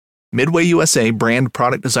Midway USA brand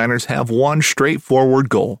product designers have one straightforward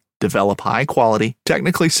goal: develop high-quality,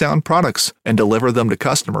 technically sound products and deliver them to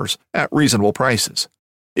customers at reasonable prices.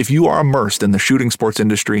 If you are immersed in the shooting sports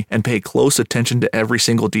industry and pay close attention to every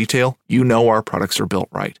single detail, you know our products are built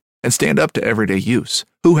right and stand up to everyday use.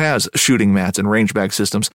 Who has shooting mats and range bag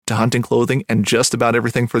systems to hunting clothing and just about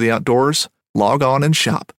everything for the outdoors? Log on and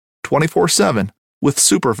shop 24/7 with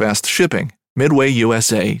super fast shipping.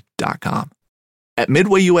 MidwayUSA.com. At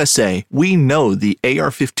Midway USA, we know the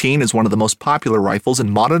AR-15 is one of the most popular rifles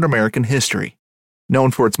in modern American history.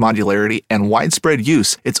 Known for its modularity and widespread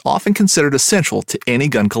use, it's often considered essential to any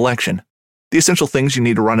gun collection. The essential things you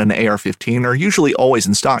need to run an AR-15 are usually always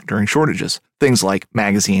in stock during shortages, things like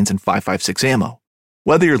magazines and 5.56 ammo.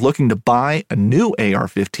 Whether you're looking to buy a new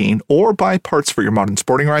AR-15 or buy parts for your modern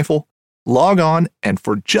sporting rifle, log on and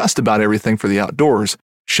for just about everything for the outdoors,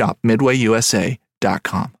 shop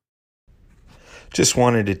MidwayUSA.com. Just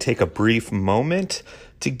wanted to take a brief moment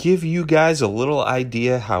to give you guys a little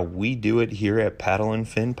idea how we do it here at Paddle and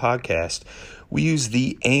Fin Podcast. We use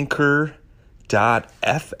the Anchor.fm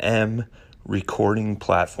recording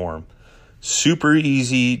platform. Super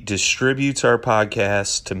easy, distributes our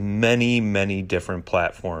podcast to many, many different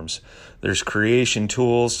platforms. There's creation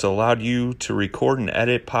tools to allow you to record and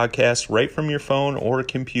edit podcasts right from your phone or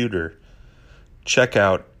computer. Check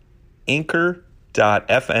out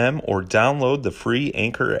Anchor.fm or download the free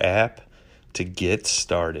Anchor app to get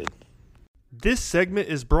started. This segment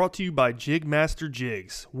is brought to you by Jigmaster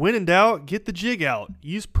Jigs. When in doubt, get the jig out.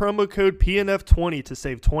 Use promo code PNF20 to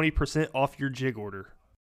save 20% off your jig order.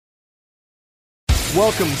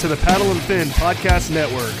 Welcome to the Paddle and Fin Podcast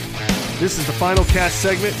Network. This is the Final Cast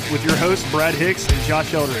segment with your hosts Brad Hicks and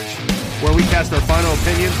Josh Eldridge, where we cast our final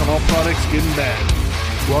opinions on all products, good and bad.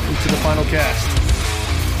 Welcome to the Final Cast.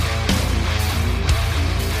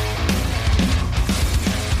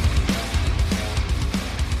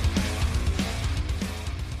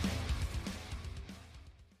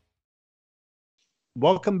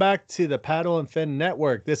 Welcome back to the Paddle and Fin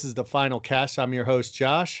Network. This is the Final Cast. I'm your host,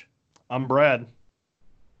 Josh. I'm Brad.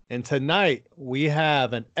 And tonight we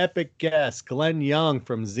have an epic guest, Glenn Young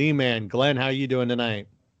from Zman. Glenn, how you doing tonight?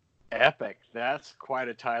 Epic. That's quite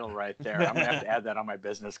a title right there. I'm going to have to add that on my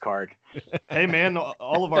business card. Hey, man,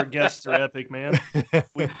 all of our guests are epic, man.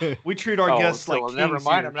 We treat our guests like kings. Never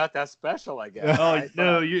mind. Here. I'm not that special, I guess. Oh, right?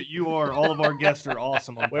 No, you are. All of our guests are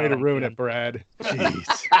awesome. Way to ruin it, Brad.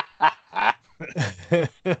 Jeez.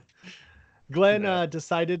 Glenn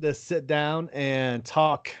decided to sit down and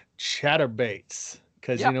talk chatterbaits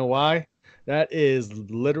because you know why? That is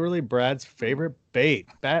literally Brad's favorite bait.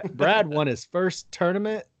 Brad won his first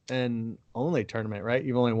tournament and only tournament, right?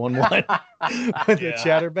 You've only won one with the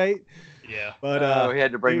chatterbait. Yeah. But he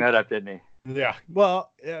had to bring that up, didn't he? Yeah.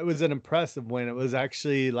 Well, it was an impressive win. It was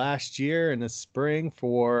actually last year in the spring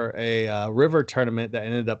for a river tournament that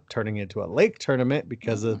ended up turning into a lake tournament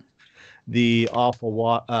because of the awful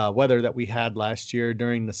weather that we had last year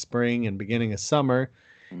during the spring and beginning of summer.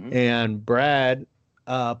 Mm-hmm. And Brad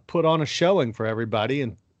put on a showing for everybody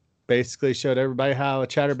and basically showed everybody how a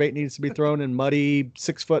chatterbait needs to be thrown in muddy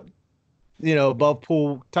 6 foot, above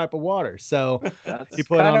pool type of water. So that's he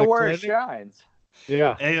put on a where clinic. It shines.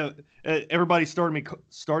 Yeah. Hey, everybody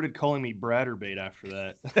started calling me Bradderbait after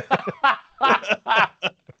that.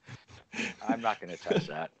 I'm not going to touch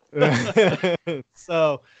that.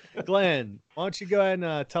 So, Glenn, why don't you go ahead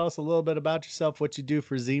and tell us a little bit about yourself, what you do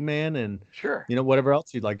for Z-Man, and sure, whatever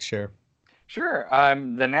else you'd like to share. Sure.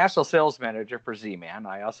 I'm the national sales manager for Z-Man.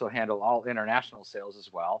 I also handle all international sales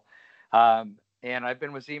as well. And I've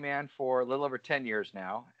been with Z-Man for a little over 10 years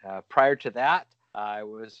now. Prior to that, I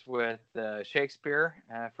was with Shakespeare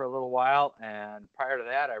for a little while. And prior to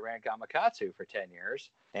that, I ran Gamakatsu for 10 years.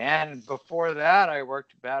 And before that, I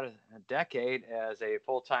worked about a decade as a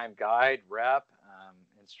full-time guide, rep,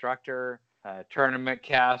 instructor, tournament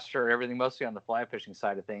caster, everything mostly on the fly fishing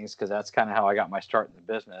side of things, because that's kind of how I got my start in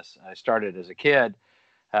the business. I started as a kid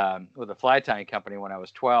with a fly tying company when I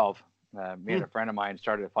was 12. Me and a friend of mine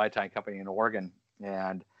started a fly tying company in Oregon,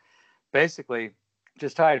 and basically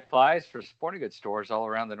just tied flies for sporting goods stores all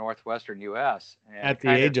around the northwestern U.S. And at the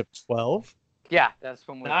age of 12? Yeah, that's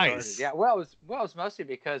when we started. Yeah, well, it was mostly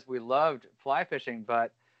because we loved fly fishing,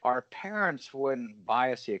 but our parents wouldn't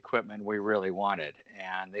buy us the equipment we really wanted.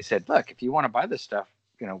 And they said, look, if you want to buy this stuff,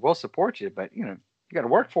 we'll support you, but, you got to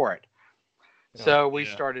work for it. So we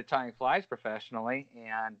started tying flies professionally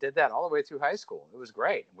and did that all the way through high school. It was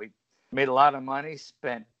great. We made a lot of money,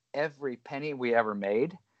 spent every penny we ever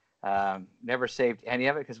made. Never saved any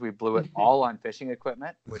of it because we blew it all on fishing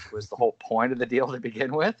equipment, which was the whole point of the deal to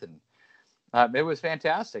begin with. And It was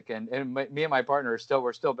fantastic, and me and my partner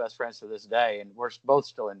we're still best friends to this day, and we're both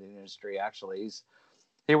still in the industry. Actually,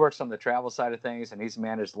 he works on the travel side of things, and he's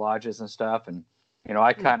managed lodges and stuff. And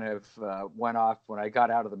I kind of went off when I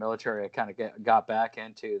got out of the military. I kind of got back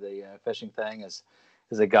into the fishing thing as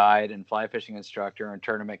a guide and fly fishing instructor and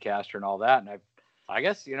tournament caster and all that. And I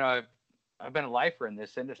guess I've been a lifer in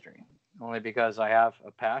this industry only because I have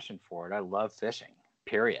a passion for it. I love fishing.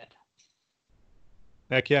 Period.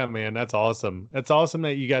 Heck yeah, man. That's awesome. It's awesome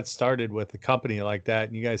that you got started with a company like that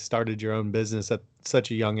and you guys started your own business at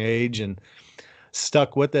such a young age and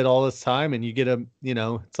stuck with it all this time. And you get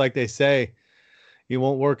it's like they say, you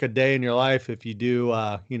won't work a day in your life if you do,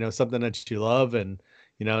 something that you love. And,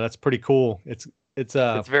 that's pretty cool. It's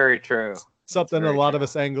very true. Something a lot of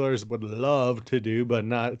us anglers would love to do, but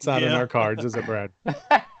it's not in our cards, is it, Brad?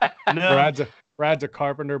 No. Brad's a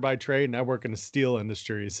carpenter by trade and I work in the steel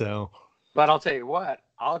industry. So, but I'll tell you what,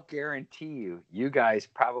 I'll guarantee you guys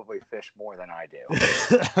probably fish more than I do.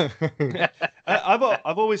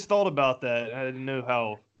 I've always thought about that. I didn't know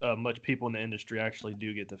how much people in the industry actually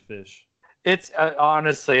do get to fish. It's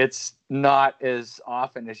honestly, it's not as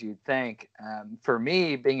often as you'd think. For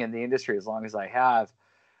me, being in the industry as long as I have,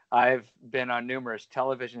 I've been on numerous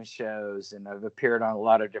television shows and I've appeared on a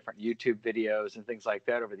lot of different YouTube videos and things like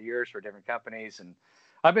that over the years for different companies. And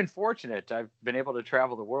I've been fortunate. I've been able to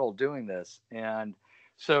travel the world doing this. And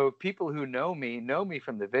so people who know me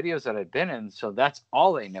from the videos that I've been in. So that's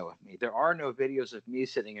all they know of me. There are no videos of me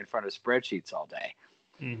sitting in front of spreadsheets all day.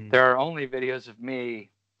 Mm-hmm. There are only videos of me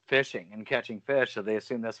fishing and catching fish. So they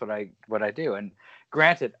assume that's what I do. And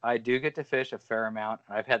granted, I do get to fish a fair amount.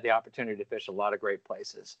 I've had the opportunity to fish a lot of great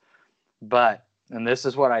places. But, and this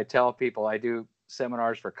is what I tell people, I do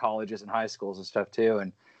seminars for colleges and high schools and stuff too.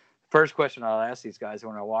 And first question I'll ask these guys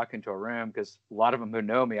when I walk into a room, because a lot of them who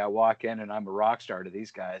know me, I walk in and I'm a rock star to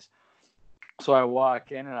these guys. So I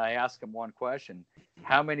walk in and I ask them one question: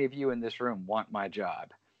 how many of you in this room want my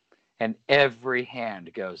job? And every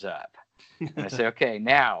hand goes up. And I say, okay,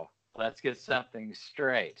 now let's get something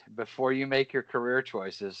straight. Before you make your career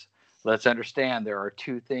choices, let's understand there are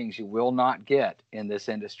two things you will not get in this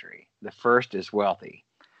industry. The first is wealthy.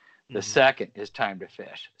 The second is time to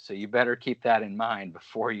fish. So you better keep that in mind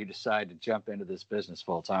before you decide to jump into this business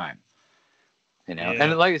full time. Yeah.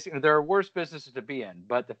 And like I said, there are worse businesses to be in,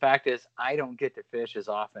 but the fact is I don't get to fish as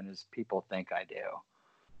often as people think I do.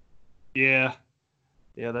 Yeah.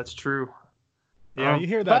 Yeah, that's true. Yeah, you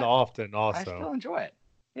hear that often also. I still enjoy it.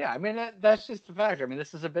 Yeah, I mean, that's just the fact. I mean,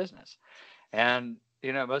 this is a business. And,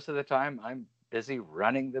 most of the time I'm busy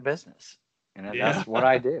running the business. That's what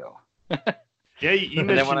I do. Yeah, you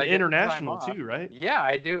mentioned international too, right? Yeah,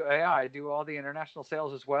 I do. Yeah, I do all the international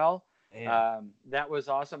sales as well. That was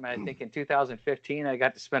awesome. I think in 2015, I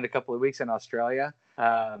got to spend a couple of weeks in Australia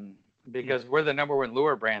because we're the number one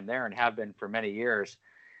lure brand there and have been for many years.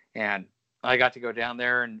 And I got to go down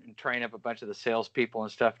there and train up a bunch of the salespeople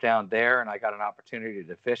and stuff down there. And I got an opportunity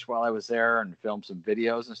to fish while I was there and film some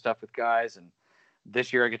videos and stuff with guys. And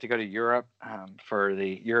this year I get to go to Europe for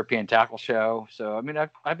the European Tackle Show. So, I mean,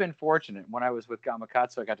 I've been fortunate. When I was with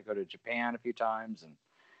Gamakatsu, I got to go to Japan a few times. And,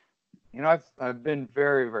 I've been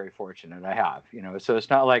very, very fortunate. I have, so it's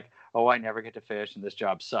not like, oh, I never get to fish and this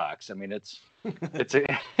job sucks. I mean, it's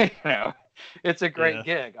a, it's a great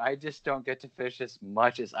gig. I just don't get to fish as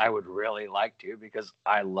much as I would really like to because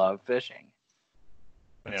I love fishing.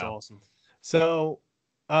 That's awesome. So,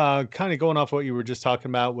 kind of going off what you were just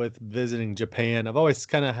talking about with visiting Japan, I've always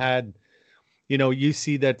kind of had, you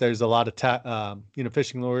see that there's a lot of,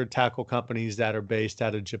 fishing lure tackle companies that are based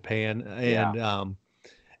out of Japan. And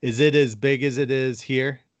is it as big as it is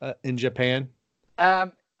here in Japan?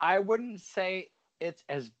 I wouldn't say it's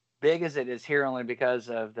as big as it is here only because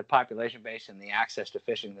of the population base and the access to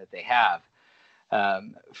fishing that they have.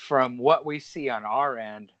 From what we see on our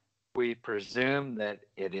end, we presume that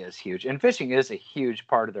it is huge. And fishing is a huge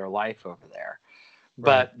part of their life over there.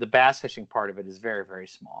 But the bass fishing part of it is very, very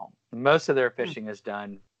small. Most of their fishing is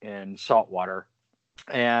done in saltwater.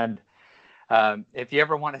 And if you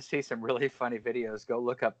ever want to see some really funny videos, go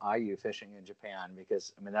look up ayu fishing in Japan,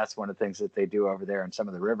 because, I mean, that's one of the things that they do over there in some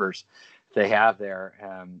of the rivers they have there.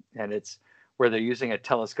 And it's where they're using a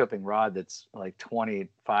telescoping rod that's like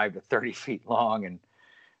 25 to 30 feet long. And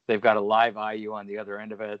they've got a live ayu on the other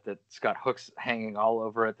end of it that's got hooks hanging all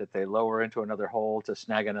over it that they lower into another hole to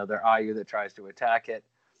snag another ayu that tries to attack it.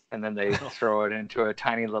 And then they throw it into a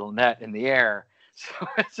tiny little net in the air. So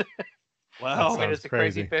it's... Wow, I mean, it's a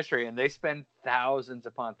crazy fishery, and they spend thousands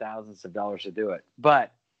upon thousands of dollars to do it.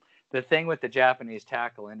 But the thing with the Japanese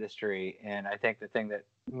tackle industry, and I think the thing that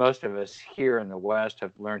most of us here in the West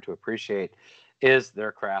have learned to appreciate, is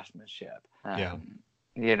their craftsmanship. Yeah.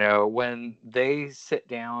 You know, when they sit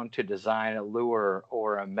down to design a lure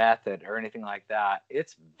or a method or anything like that,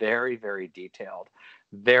 it's very, very detailed,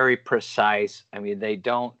 very precise. I mean, they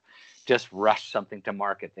don't just rush something to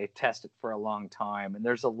market. They test it for a long time, and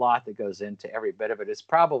there's a lot that goes into every bit of it. It's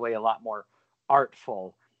probably a lot more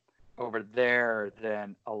artful over there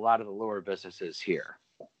than a lot of the lure businesses here.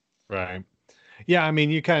 Right. Yeah, I mean,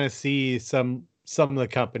 you kind of see some of the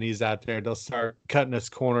companies out there, they'll start cutting us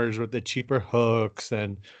corners with the cheaper hooks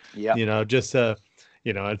and Yeah. just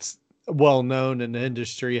it's well known in the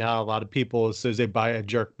industry how a lot of people, as soon as they buy a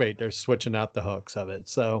jerk bait, they're switching out the hooks of it.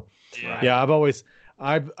 So yeah,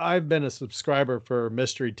 I've been a subscriber for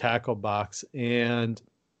Mystery Tackle Box, and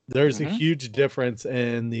there's a huge difference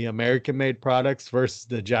in the American made products versus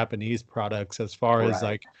the Japanese products as far as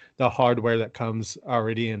like the hardware that comes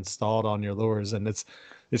already installed on your lures. And it's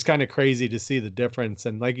kind of crazy to see the difference.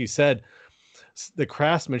 And like you said, the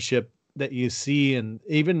craftsmanship that you see, and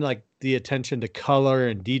even like the attention to color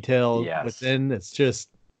and detail within, it's just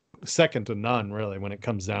second to none, really, when it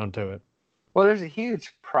comes down to it. Well, there's a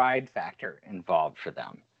huge pride factor involved for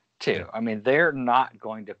them too. Yeah. I mean, they're not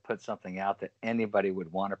going to put something out that anybody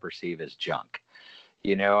would want to perceive as junk.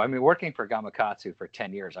 You know, I mean, working for Gamakatsu for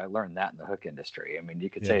 10 years, I learned that in the hook industry. I mean, you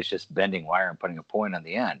could say it's just bending wire and putting a point on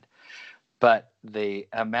the end. But the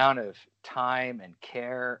amount of time and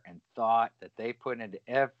care and thought that they put into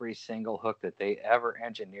every single hook that they ever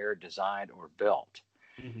engineered, designed, or built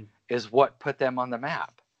is what put them on the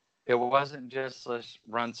map. It wasn't just, let's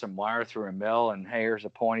run some wire through a mill and, hey, here's a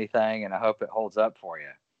pointy thing and I hope it holds up for you.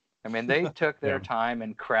 I mean, they took their time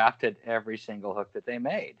and crafted every single hook that they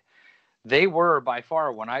made. They were, by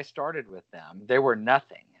far, when I started with them, they were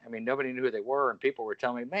nothing. I mean, nobody knew who they were, and people were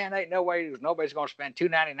telling me, man, ain't no way nobody's going to spend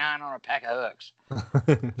 $2.99 on a pack of hooks.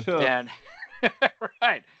 And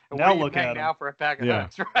right. And now what look at now for a pack of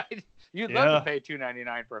hooks, right? You'd love to pay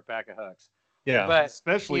 $2.99 for a pack of hooks. Yeah, but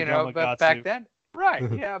especially but back then,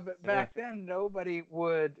 but back then nobody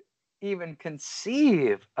would even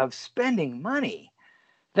conceive of spending money,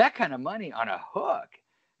 that kind of money, on a hook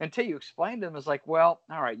until you explained to them. It's like, well,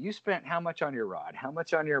 all right, you spent how much on your rod, how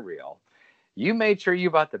much on your reel, you made sure you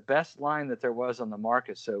bought the best line that there was on the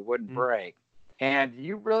market so it wouldn't break, and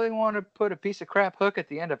you really want to put a piece of crap hook at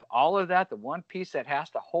the end of all of that, the one piece that has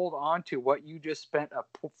to hold on to what you just spent a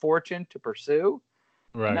fortune to pursue?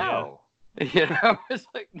 Right. No. You know, it's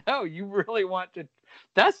like, no, you really want to,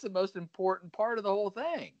 that's the most important part of the whole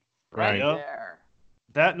thing right there.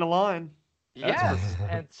 That and the line. Yes.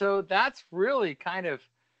 And so that's really kind of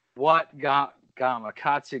what got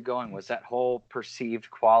Gamakatsu going, was that whole perceived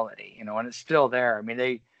quality, you know, and it's still there. I mean,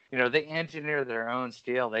 they engineer their own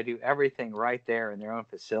steel. They do everything right there in their own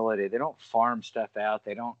facility. They don't farm stuff out.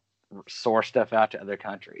 They don't source stuff out to other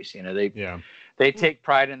countries. You know, they take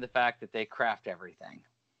pride in the fact that they craft everything.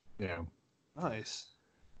 Yeah. Nice.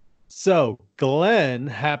 So Glenn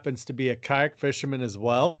happens to be a kayak fisherman as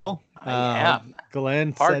well. I am.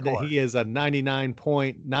 Glenn said that he is a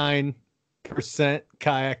 99.9%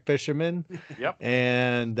 kayak fisherman. Yep.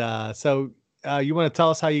 And so you want to tell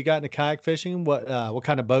us how you got into kayak fishing? What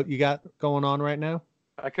kind of boat you got going on right now?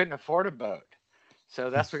 I couldn't afford a boat, so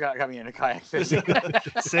that's what got me into kayak fishing.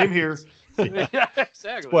 Same here. Yeah, exactly.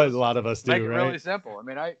 That's what a lot of us do, Make it right? really simple. I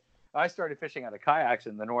mean, I started fishing out of kayaks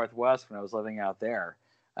in the Northwest when I was living out there.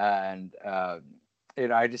 And I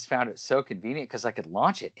just found it so convenient because I could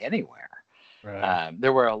launch it anywhere. Right.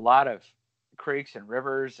 There were a lot of creeks and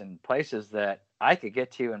rivers and places that I could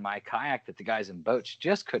get to in my kayak that the guys in boats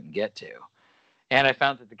just couldn't get to. And I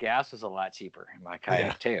found that the gas was a lot cheaper in my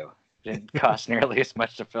kayak too. It didn't cost nearly as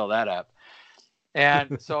much to fill that up.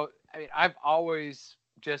 And so, I mean, I've always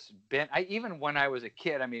just been, even when I was a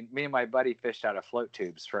kid, I mean, me and my buddy fished out of float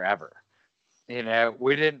tubes forever. You know,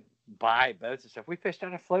 we didn't buy boats and stuff. We fished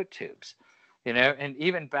out of float tubes, you know, and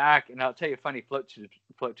even back, and I'll tell you a funny float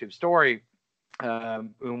tube story.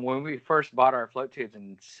 When we first bought our float tubes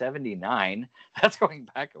in '79, that's going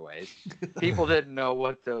back a ways, people didn't know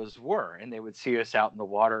what those were. And they would see us out in the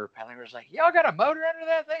water paddling. It was like, y'all got a motor under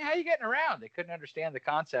that thing? How you getting around? They couldn't understand the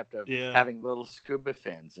concept of having little scuba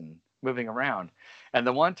fins and moving around. And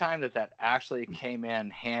the one time that actually came in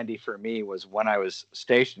handy for me was when I was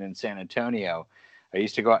stationed in San Antonio. I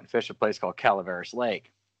used to go out and fish a place called Calaveras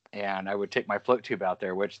Lake, and I would take my float tube out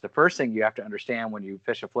there, which the first thing you have to understand when you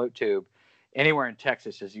fish a float tube anywhere in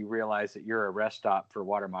Texas is you realize that you're a rest stop for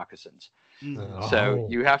water moccasins. Oh. So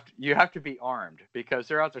you have to be armed because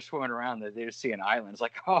they're out there swimming around. They just see an island. It's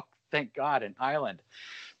like, oh, thank God, an island.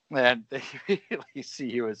 And they really see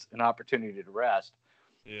you as an opportunity to rest.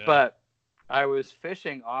 Yeah. But I was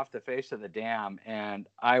fishing off the face of the dam, and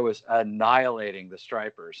I was annihilating the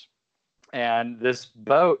stripers. And this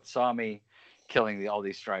boat saw me killing all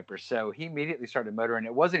these stripers, so he immediately started motoring.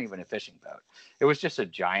 It wasn't even a fishing boat; it was just a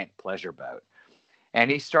giant pleasure boat. And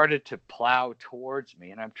he started to plow towards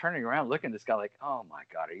me, and I'm turning around, looking at this guy like, "Oh my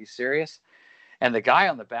God, are you serious?" And the guy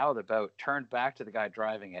on the bow of the boat turned back to the guy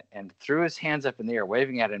driving it and threw his hands up in the air,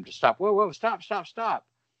 waving at him to stop. Whoa, whoa, stop, stop, stop!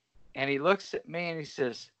 And he looks at me and he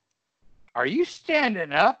says, "Are you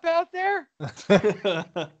standing up out there?"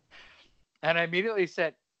 And I immediately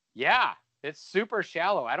said, "Yeah, it's super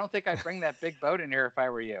shallow. I don't think I'd bring that big boat in here if I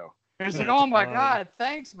were you." He said, "Oh my God,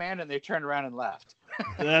 thanks, man." And they turned around and left.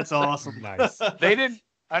 That's awesome. Nice. They didn't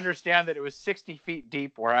understand that it was 60 feet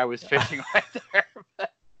deep where I was fishing right there.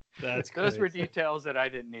 But those were details that I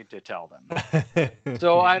didn't need to tell them.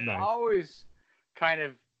 So I've always kind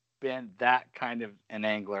of been that kind of an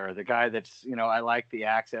angler, the guy that's, I like the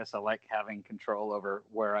access. I like having control over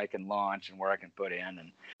where I can launch and where I can put in.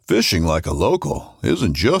 And fishing like a local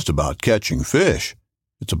isn't just about catching fish.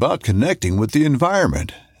 It's about connecting with the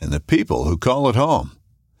environment and the people who call it home.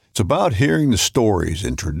 It's about hearing the stories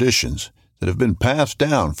and traditions that have been passed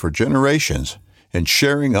down for generations and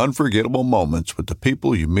sharing unforgettable moments with the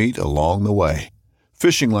people you meet along the way.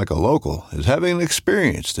 Fishing like a local is having an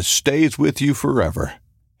experience that stays with you forever.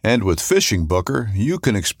 And with Fishing Booker, you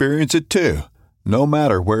can experience it too, no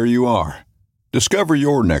matter where you are. Discover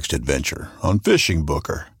your next adventure on Fishing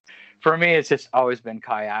Booker. For me, it's just always been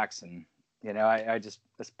kayaks, and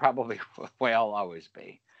it's probably the way I'll always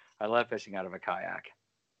be. I love fishing out of a kayak.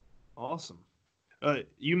 Awesome.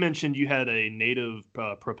 You mentioned you had a native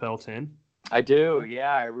Propel 10. I do.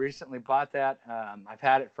 Yeah, I recently bought that. I've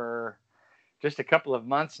had it for just a couple of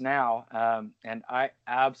months now, and I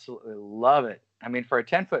absolutely love it. I mean, for a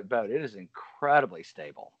 10-foot boat, it is incredibly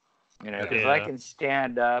stable. Because I can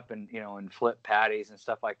stand up and and flip patties and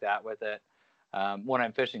stuff like that with it. When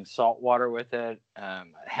I'm fishing saltwater with it,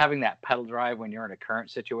 having that pedal drive when you're in a current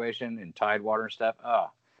situation in tidewater and stuff,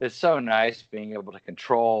 it's so nice being able to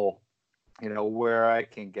control, where I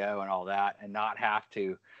can go and all that, and not have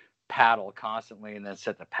to paddle constantly and then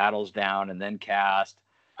set the paddles down and then cast.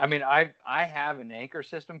 I mean, I have an anchor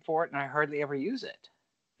system for it, and I hardly ever use it.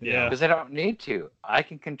 Yeah, because I don't need to. I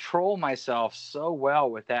can control myself so well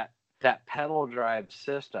with that pedal drive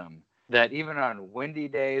system that even on windy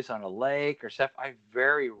days on a lake or stuff, I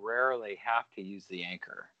very rarely have to use the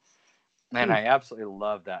anchor. And I absolutely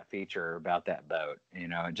love that feature about that boat.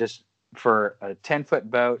 Just for a 10-foot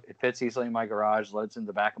boat, it fits easily in my garage, loads in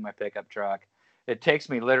the back of my pickup truck. It takes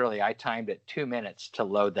me literally, I timed it 2 minutes to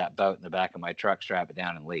load that boat in the back of my truck, strap it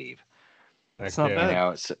down, and leave. That's not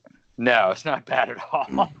bad. No, it's not bad at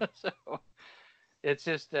all. So it's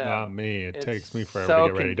just not me. It takes me forever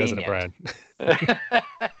to get ready, doesn't it, Brad?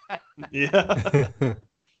 Yeah.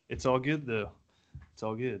 It's all good though. It's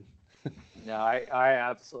all good. No, I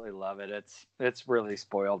absolutely love it. It's really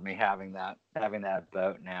spoiled me having that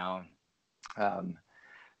boat now.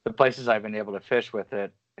 The places I've been able to fish with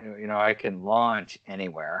it, I can launch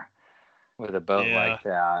anywhere with a boat like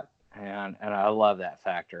that. And I love that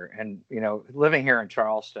factor. And, living here in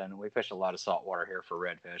Charleston, we fish a lot of saltwater here for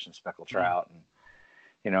redfish and speckled trout.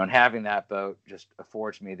 And, and having that boat just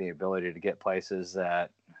affords me the ability to get places that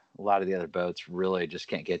a lot of the other boats really just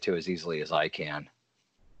can't get to as easily as I can.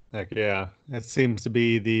 Heck yeah. It seems to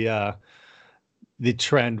be the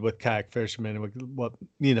trend with kayak fishermen. What,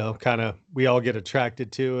 kind of we all get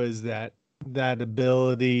attracted to is that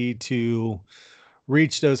ability to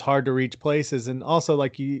reach those hard to reach places. And also,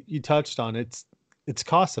 like you touched on, it's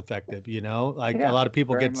cost effective, a lot of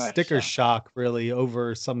people get sticker shock really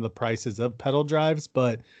over some of the prices of pedal drives,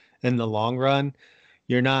 but in the long run,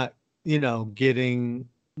 you're not, getting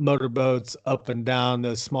motorboats up and down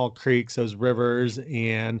those small creeks, those rivers.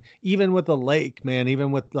 And even with a lake, man,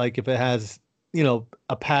 even with if it has,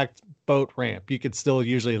 a packed boat ramp, you could still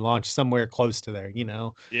usually launch somewhere close to there, and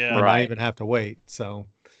not even have to wait. So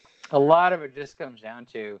a lot of it just comes down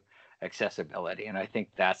to accessibility. And I think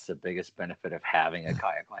that's the biggest benefit of having a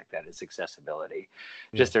kayak like that is accessibility.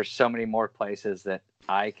 Just there's so many more places that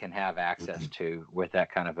I can have access to with that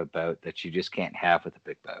kind of a boat that you just can't have with a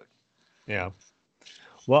big boat. Yeah.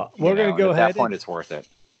 Well, we're going to go ahead. At that point, it's worth it.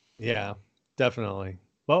 Yeah, definitely.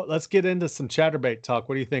 Well, let's get into some chatterbait talk.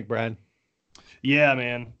 What do you think, Brad? Yeah,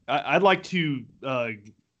 man. I'd like to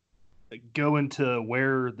go into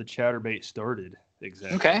where the chatterbait started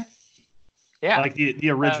exactly. Okay. Yeah. Like the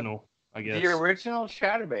original, I guess. The original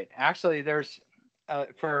chatterbait. Actually, there's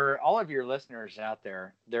for all of your listeners out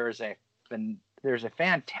there, there's a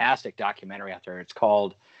fantastic documentary out there. It's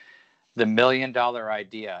called The $1 Million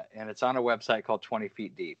Idea, and it's on a website called 20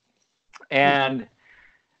 Feet Deep. And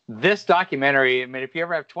this documentary, I mean, if you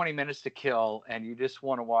ever have 20 minutes to kill and you just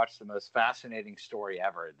want to watch the most fascinating story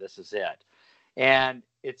ever, this is it. And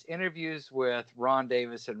it's interviews with Ron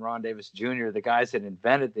Davis and Ron Davis Jr., the guys that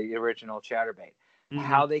invented the original chatterbait,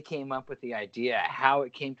 how they came up with the idea, how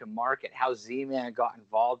it came to market, how Z-Man got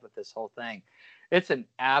involved with this whole thing. It's an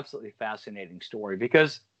absolutely fascinating story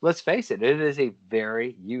because, let's face it, it is a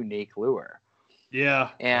very unique lure.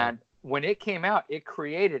 Yeah. And when it came out, it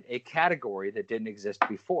created a category that didn't exist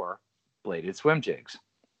before, bladed swim jigs.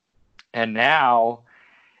 And now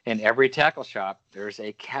in every tackle shop, there's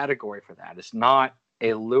a category for that. It's not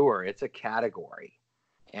a lure, it's a category.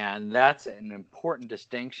 And that's an important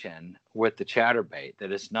distinction with the chatterbait,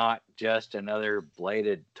 that it's not just another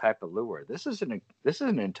bladed type of lure. This is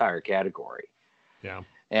an entire category. Yeah.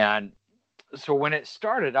 And so when it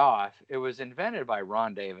started off, it was invented by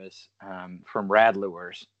Ron Davis from Rad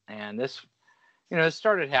Lures. And this, it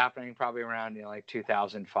started happening probably around, like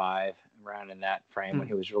 2005, around in that frame when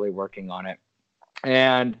he was really working on it.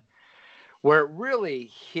 And where it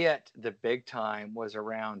really hit the big time was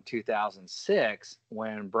around 2006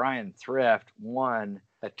 when Brian Thrift won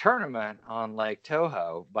a tournament on Lake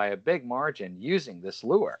Toho by a big margin using this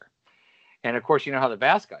lure. And of course, you know how the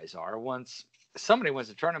bass guys are. Once somebody wins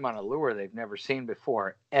a tournament on a lure they've never seen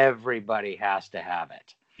before, everybody has to have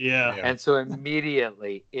it. Yeah. And so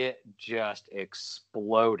immediately it just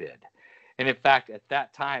exploded. And in fact, at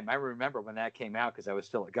that time, I remember when that came out because I was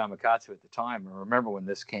still at Gamakatsu at the time. I remember when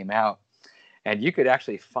this came out, and you could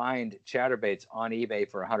actually find chatterbaits on eBay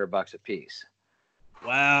for $100 a piece.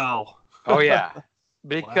 Wow. Oh yeah,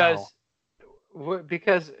 because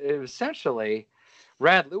essentially,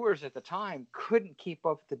 Rad Lures at the time couldn't keep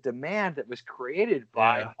up with the demand that was created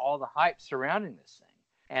by all the hype surrounding this thing.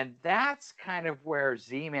 And that's kind of where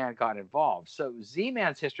Z-Man got involved. So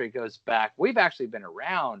Z-Man's history goes back. We've actually been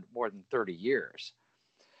around more than 30 years.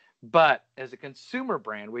 But as a consumer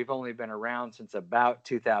brand, we've only been around since about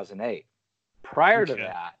 2008. Prior to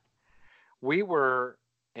that, we were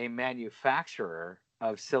a manufacturer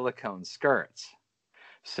of silicone skirts.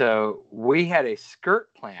 So we had a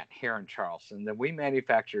skirt plant here in Charleston that we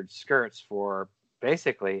manufactured skirts for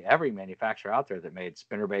basically every manufacturer out there that made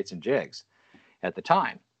spinnerbaits and jigs at the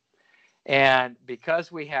time. And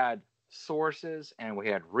because we had sources and we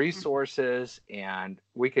had resources and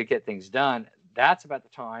we could get things done, that's about the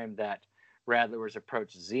time that Rad Lures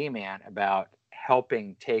approached Z-Man about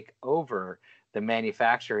helping take over the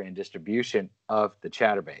manufacture and distribution of the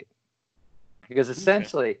chatterbait. Because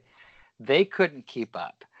essentially, they couldn't keep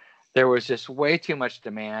up. There was just way too much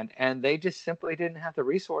demand, and they just simply didn't have the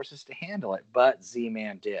resources to handle it, but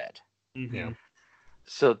Z-Man did. Mm-hmm.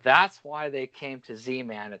 So that's why they came to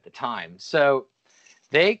Z-Man at the time. So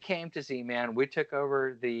they came to Z-Man. We took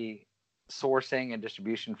over the sourcing and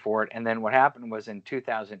distribution for it. And then what happened was in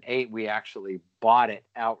 2008, we actually bought it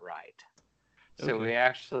outright. So we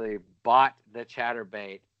actually bought the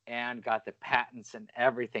chatterbait and got the patents and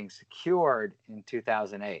everything secured in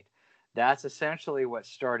 2008. That's essentially what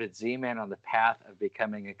started Z-Man on the path of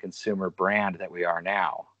becoming a consumer brand that we are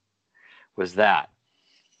now, was that.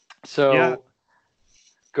 So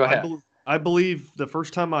go ahead. I believe the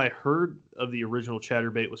first time I heard of the original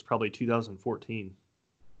chatterbait was probably 2014.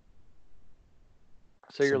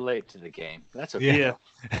 So you're late to the game. That's okay.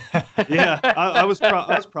 Yeah. I was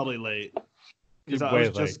probably late because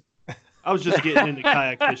I was just getting into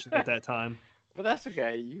kayak fishing at that time. But that's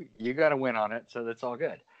okay. You got to win on it, so that's all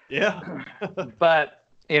good. Yeah. But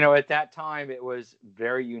at that time it was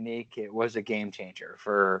very unique. It was a game changer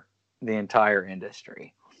for the entire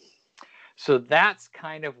industry. So that's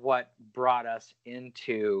kind of what brought us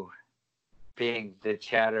into being the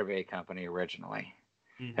chatterbait company originally.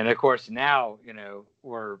 Mm-hmm. And of course now,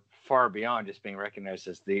 we're far beyond just being recognized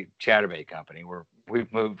as the chatterbait company.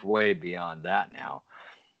 We've moved way beyond that now.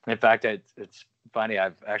 In fact, it's funny.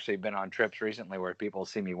 I've actually been on trips recently where people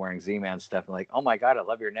see me wearing Z-Man stuff and like, oh my God, I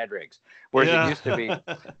love your Ned rigs. Whereas it used to be,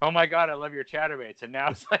 oh my God, I love your chatterbaits. And now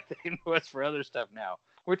it's like they know us for other stuff now,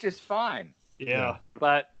 which is fine. Yeah.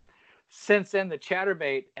 But since then, the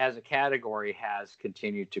chatterbait as a category has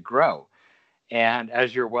continued to grow. And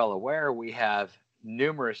as you're well aware, we have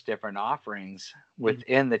numerous different offerings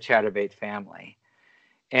within the chatterbait family.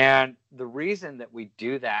 And the reason that we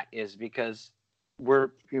do that is because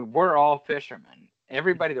we're all fishermen.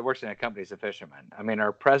 Everybody that works in a company is a fisherman. I mean,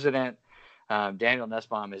 our president, Daniel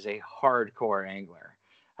Nussbaum, is a hardcore angler.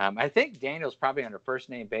 I think Daniel's probably on a first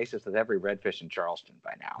name basis with every redfish in Charleston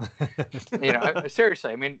by now.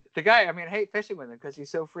 Seriously. I mean, the guy, I hate fishing with him because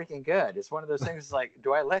he's so freaking good. It's one of those things like,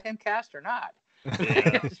 do I let him cast or not?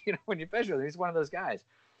 When you fish with him, he's one of those guys.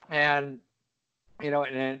 And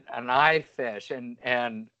and I fish,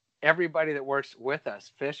 and everybody that works with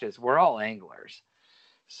us fishes. We're all anglers.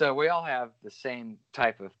 So we all have the same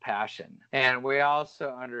type of passion. And we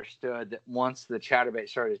also understood that once the chatterbait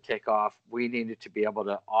started to take off, we needed to be able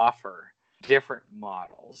to offer different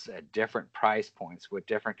models at different price points with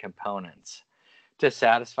different components to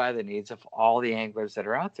satisfy the needs of all the anglers that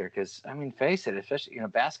are out there. Because, I mean, face it, especially,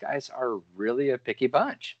 bass guys are really a picky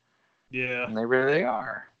bunch. Yeah. And they really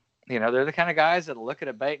are. They're the kind of guys that look at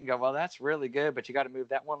a bait and go, well, that's really good, but you got to move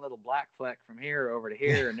that one little black fleck from here over to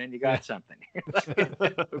here, and then you got something.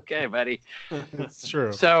 Okay, buddy. It's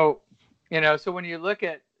true. So, so when you look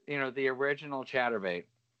at, the original chatterbait,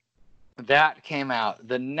 that came out.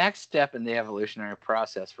 The next step in the evolutionary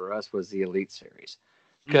process for us was the Elite Series,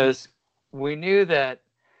 because we knew that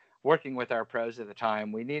working with our pros at the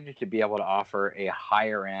time, we needed to be able to offer a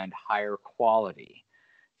higher end, higher quality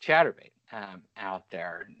chatterbait out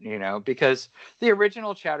there, because the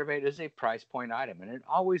original chatterbait is a price point item, and it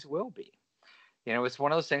always will be. It's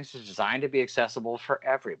one of those things that's designed to be accessible for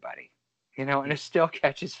everybody, and it still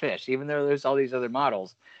catches fish, even though there's all these other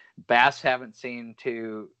models. Bass haven't seemed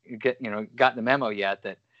to gotten the memo yet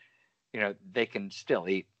that, they can still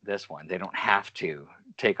eat this one. They don't have to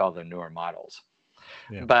take all the newer models.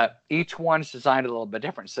 Yeah. But each one's designed a little bit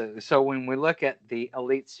different. So when we look at the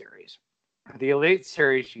Elite Series, the Elite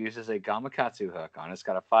Series uses a Gamakatsu hook on it. It's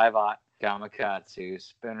got a 5/0 Gamakatsu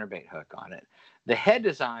spinnerbait hook on it. The head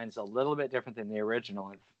design's a little bit different than the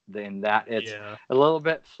original, in that it's a little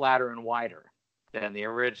bit flatter and wider than the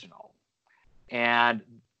original. And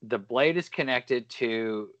the blade is connected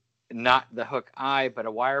to not the hook eye, but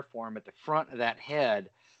a wire form at the front of that head.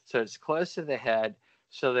 So it's close to the head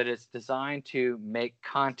so that it's designed to make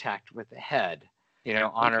contact with the head,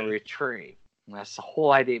 on a retrieve. And that's the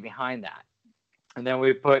whole idea behind that. And then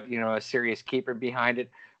we put, a serious keeper behind it.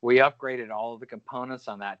 We upgraded all of the components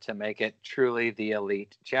on that to make it truly the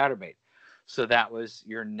elite chatterbait. So that was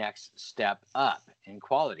your next step up in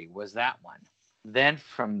quality, was that one. Then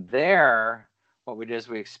from there, what we did is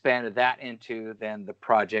we expanded that into then the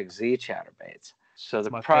Project Z chatterbaits. So the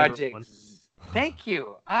Project, thank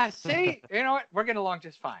you. See, you know what? We're getting along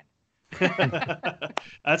just fine.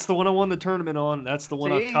 That's the one I won the tournament on. That's the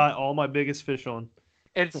one I caught all my biggest fish on.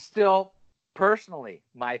 It's still personally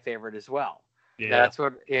my favorite as well. Yeah. That's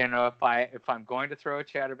what, if I'm going to throw a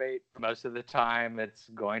chatterbait, most of the time it's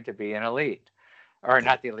going to be an Elite, or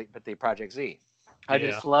not the Elite, but the Project Z. I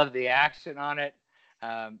just love the action on it.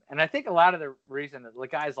 And I think a lot of the reason that the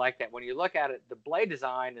guys like that, when you look at it, the blade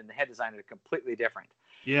design and the head design are completely different.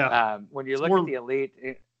 Yeah. When you look at the Elite,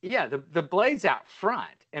 the blade's out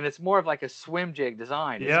front, and it's more of like a swim jig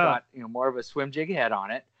design. It's got more of a swim jig head on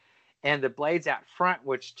it, and the blade's out front,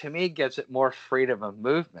 which to me gives it more freedom of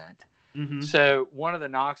movement. Mm-hmm. So one of the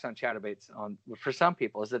knocks on chatterbaits for some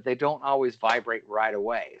people is that they don't always vibrate right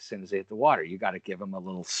away as soon as they hit the water. You got to give them a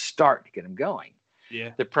little start to get them going.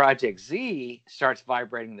 Yeah. The Project Z starts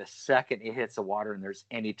vibrating the second it hits the water and there's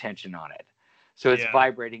any tension on it. So it's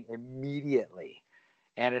vibrating immediately,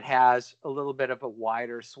 and it has a little bit of a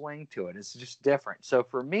wider swing to it. It's just different. So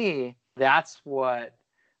for me, that's what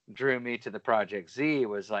drew me to the Project Z,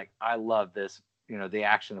 was like, I love this, the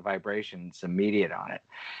action, the vibrations immediate on it.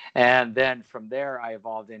 And then from there, I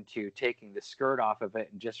evolved into taking the skirt off of it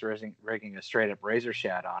and just rigging a straight up razor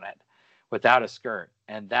shad on it without a skirt.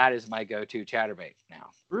 And that is my go-to chatterbait now.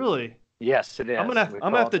 Really? Yes, it is. I'm gonna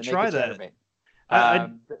have to try that.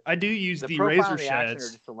 I do use the razor shads.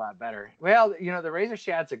 Are just a lot better. Well, the razor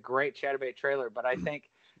shad's a great chatterbait trailer, but I think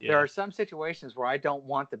there are some situations where I don't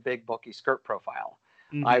want the big bulky skirt profile.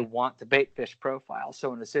 Mm-hmm. I want the bait fish profile.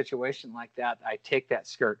 So in a situation like that, I take that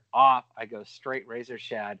skirt off. I go straight razor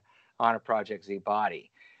shad on a Project Z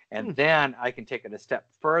body. And then I can take it a step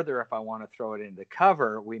further. If I want to throw it into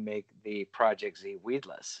cover, we make the Project Z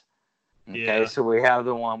weedless. Okay, so we have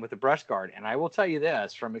the one with the brush guard. And I will tell you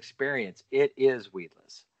this from experience, it is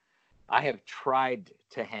weedless. I have tried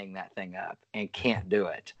to hang that thing up and can't do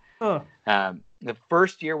it. Huh. The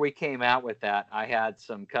first year we came out with that, I had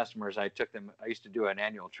some customers. I used to do an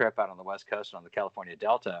annual trip out on the West Coast on the California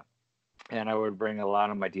Delta, and I would bring a lot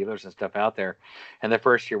of my dealers and stuff out there. And the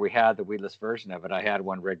first year we had the weedless version of it, I had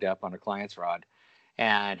one rigged up on a client's rod.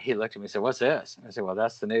 And he looked at me and said, "What's this?" I said, "Well,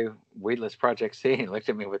 that's the new weedless Project Z." He looked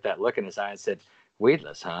at me with that look in his eye and said,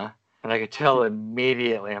 "Weedless, huh?" And I could tell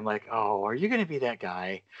immediately. I'm like, "Oh, are you going to be that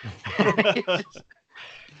guy?"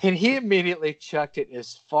 And he immediately chucked it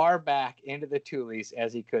as far back into the tules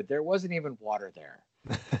as he could. There wasn't even water there.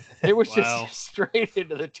 It was just straight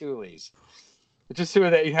into the tules. Just so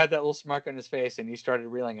that you had that little smirk on his face, and he started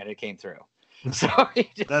reeling, and it came through. So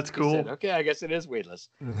that's cool. He said, "Okay, I guess it is weedless."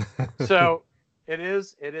 So It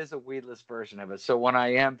is a weedless version of it. So when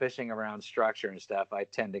I am fishing around structure and stuff, I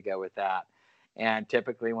tend to go with that. And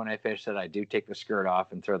typically when I fish it, I do take the skirt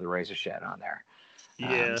off and throw the razor shed on there.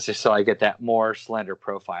 Yeah. Just so I get that more slender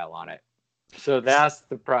profile on it. So that's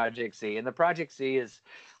the Project Z. And the Project Z is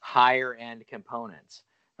higher end components.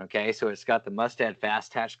 Okay, so it's got the Mustad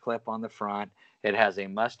fast attach clip on the front. It has a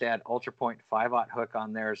Mustad Ultra Point 5/0 hook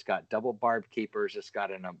on there. It's got double barbed keepers. It's got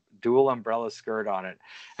a dual umbrella skirt on it.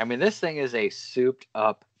 I mean, this thing is a souped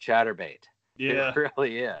up chatterbait. Yeah. It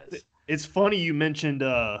really is. It's funny you mentioned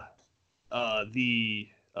the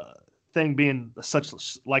thing being such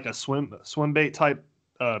like a swim bait type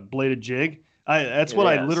bladed jig. That's what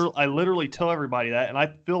I literally tell everybody that, and I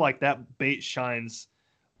feel like that bait shines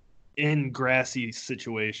in grassy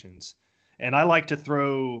situations. And I like to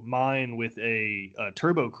throw mine with a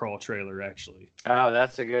turbo crawl trailer, actually. Oh,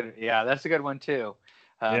 that's a good one too.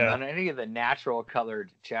 Yeah. On any of the natural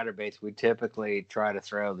colored chatterbaits, we typically try to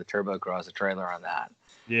throw the turbo crawl as a trailer on that.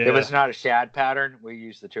 Yeah. If it's not a shad pattern, we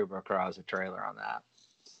use the turbo crawl as a trailer on that.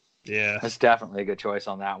 Yeah. That's definitely a good choice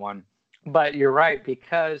on that one. But you're right,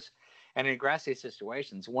 because, and in grassy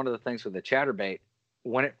situations, one of the things with the chatterbait,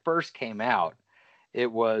 when it first came out,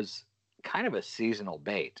 it was kind of a seasonal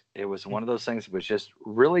bait. It was one of those things that was just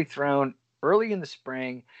really thrown early in the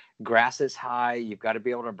spring. Grass is high. You've got to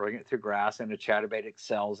be able to bring it through grass, and a chatterbait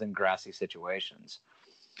excels in grassy situations.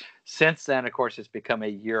 Since then, of course, it's become a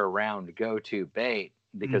year-round go-to bait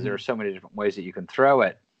because there are so many different ways that you can throw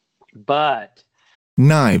it. But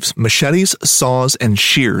Knives, machetes, saws, and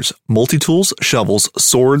shears, multi-tools, shovels,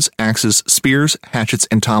 swords, axes, spears, hatchets,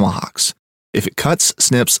 and tomahawks. If it cuts,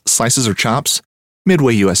 snips, slices, or chops,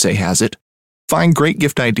 Midway USA has it. Find great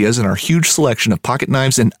gift ideas in our huge selection of pocket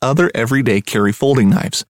knives and other everyday carry folding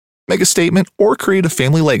knives. Make a statement or create a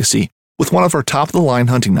family legacy with one of our top-of-the-line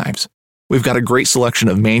hunting knives. We've got a great selection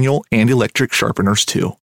of manual and electric sharpeners,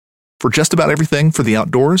 too. For just about everything for the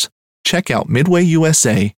outdoors, check out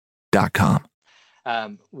MidwayUSA.com.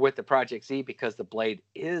 With the Project Z, because the blade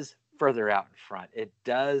is further out in front, it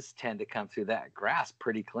does tend to come through that grass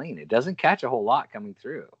pretty clean. It doesn't catch a whole lot coming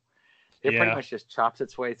through. It pretty much just chops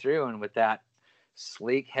its way through, and with that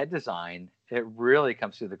sleek head design, it really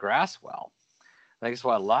comes through the grass well. I think that's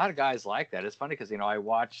why a lot of guys like that. It's funny because, I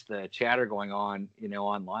watch the chatter going on,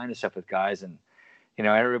 online and stuff with guys, and,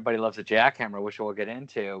 everybody loves a jackhammer, which we'll get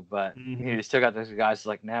into, but you still got those guys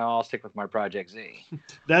like, no, I'll stick with my Project Z.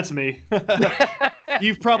 That's me.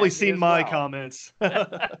 You've probably seen my comments.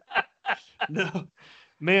 No,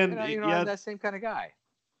 man. I'm that same kind of guy.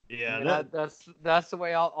 Yeah, that's the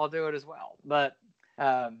way I'll do it as well. But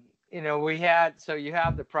you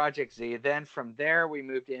have the Project Z. Then from there we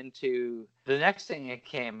moved into the next thing that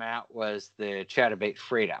came out was the Chatterbait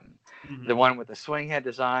Freedom, the one with the swing head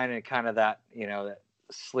design and kind of that that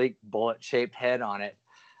sleek bullet shaped head on it,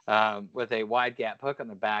 with a wide gap hook on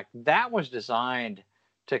the back. That was designed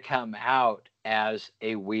to come out as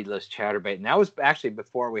a weedless chatterbait, and that was actually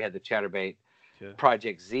before we had the Chatterbait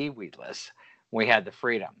Project Z weedless. We had the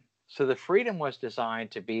Freedom. So the Freedom was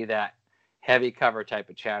designed to be that heavy cover type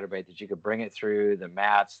of chatterbait that you could bring it through the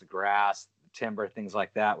mats, the grass, timber, things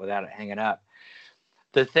like that without it hanging up.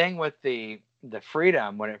 The thing with the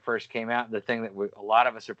Freedom, when it first came out, the thing that a lot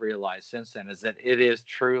of us have realized since then is that it is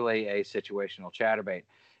truly a situational chatterbait.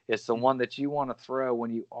 It's the one that you want to throw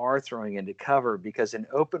when you are throwing into cover, because in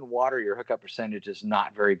open water, your hookup percentage is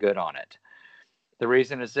not very good on it. The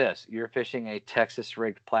reason is this: you're fishing a Texas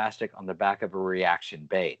rigged plastic on the back of a reaction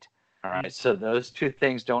bait. All right. So those two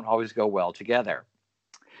things don't always go well together.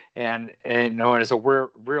 And as a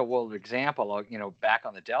real world example, back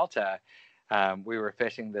on the Delta, we were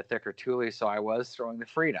fishing the thicker tules. So I was throwing the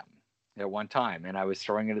Freedom at one time, and I was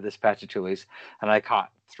throwing into this patch of tules, and I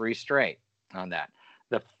caught 3 straight on that.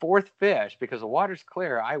 The fourth fish, because the water's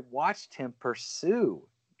clear, I watched him pursue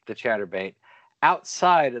the chatterbait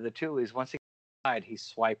outside of the tules. Once he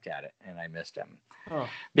swiped at it, and I missed him.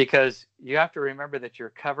 Because you have to remember that your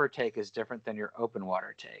cover take is different than your open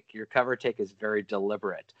water take. Your cover take is very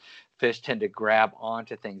deliberate. Fish tend to grab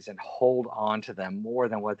onto things and hold on to them more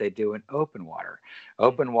than what they do in open water.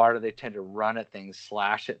 Open water, they tend to run at things,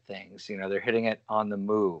 slash at things. They're hitting it on the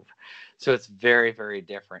move. So it's very, very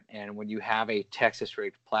different. And when you have a Texas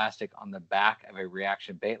rigged plastic on the back of a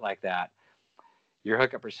reaction bait like that, your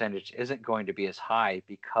hookup percentage isn't going to be as high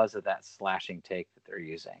because of that slashing take that they're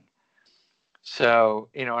using. So,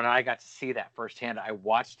 and I got to see that firsthand. I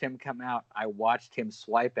watched him come out. I watched him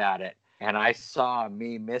swipe at it, and I saw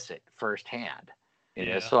me miss it firsthand.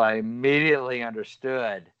 So I immediately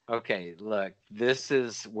understood, okay, look, this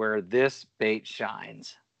is where this bait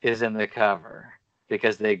shines, is in the cover.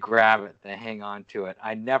 because they grab it, they hang on to it.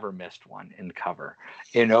 I never missed one in cover.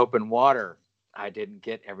 In open water, I didn't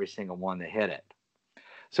get every single one that hit it.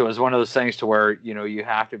 So it was one of those things to where, you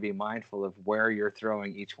have to be mindful of where you're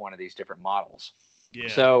throwing each one of these different models. Yeah.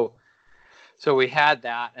 So we had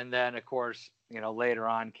that. And then, of course, later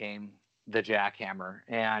on came the jackhammer.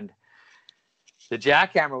 And the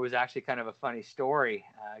jackhammer was actually kind of a funny story,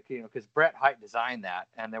 because Brett Height designed that,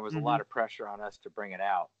 and there was a lot of pressure on us to bring it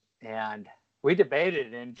out. And we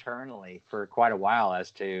debated internally for quite a while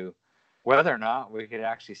as to whether or not we could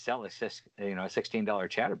actually sell a $16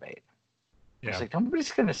 chatterbait. Yeah. It's like,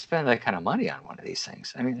 nobody's going to spend that kind of money on one of these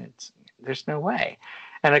things. I mean, there's no way.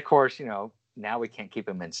 And of course, now we can't keep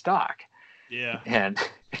them in stock. Yeah. And,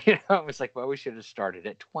 it was like, well, we should have started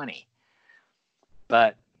at 20.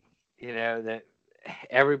 But, that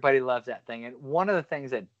everybody loves that thing. And one of the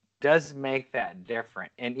things that does make that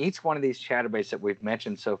different, and each one of these chatterbaits that we've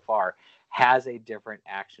mentioned so far has a different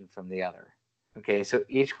action from the other. Okay, so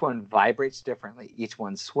each one vibrates differently. Each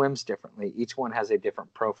one swims differently. Each one has a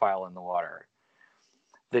different profile in the water.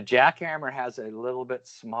 The jackhammer has a little bit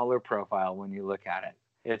smaller profile when you look at it.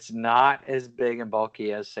 It's not as big and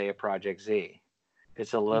bulky as, say, a Project Z.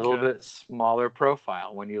 It's a little bit smaller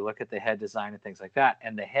profile when you look at the head design and things like that.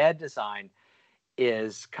 And the head design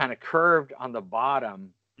is kind of curved on the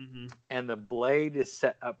bottom, and the blade is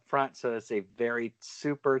set up front, so it's a very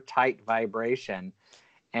super tight vibration.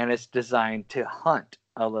 And it's designed to hunt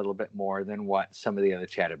a little bit more than what some of the other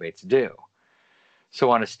chatterbaits do. So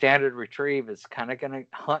on a standard retrieve, it's kind of going to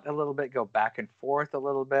hunt a little bit, go back and forth a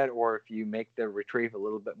little bit. Or if you make the retrieve a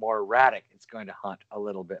little bit more erratic, it's going to hunt a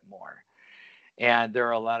little bit more. And there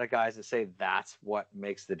are a lot of guys that say that's what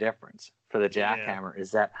makes the difference for the jackhammer,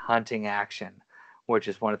 is that hunting action, which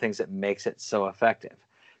is one of the things that makes it so effective.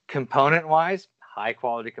 Component-wise,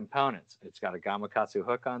 high-quality components. It's got a Gamakatsu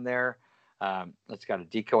hook on there. It's got a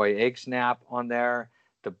decoy egg snap on there.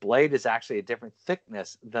 The blade is actually a different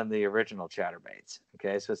thickness than the original chatterbaits.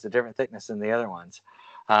 Okay, so it's a different thickness than the other ones.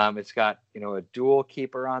 It's got, a dual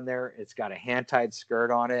keeper on there. It's got a hand-tied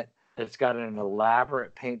skirt on it. It's got an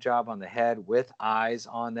elaborate paint job on the head with eyes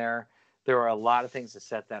on there. There are a lot of things to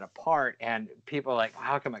set that apart. And people are like,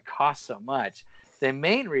 how come it costs so much? The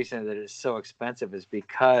main reason that it's so expensive is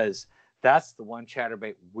because that's the one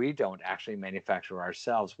chatterbait we don't actually manufacture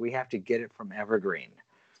ourselves. We have to get it from Evergreen.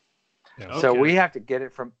 Yeah. So we have to get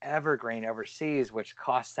it from Evergreen overseas, which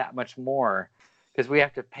costs that much more because we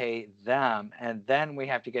have to pay them, and then we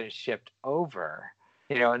have to get it shipped over.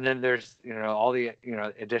 And then there's, all the,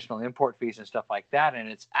 additional import fees and stuff like that. And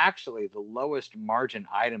it's actually the lowest margin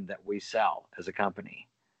item that we sell as a company.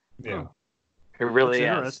 Yeah. It really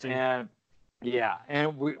That's is. interesting.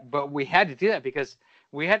 And but we had to do that because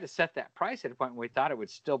we had to set that price at a point when we thought it would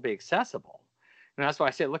still be accessible. And that's why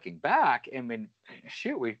I say, looking back, I mean,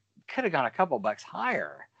 shoot, we could have gone a couple bucks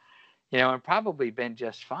higher, and probably been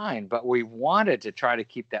just fine. But we wanted to try to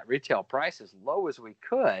keep that retail price as low as we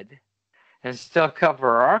could and still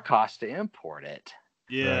cover our cost to import it.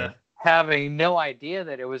 Yeah. Right. Having no idea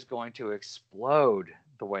that it was going to explode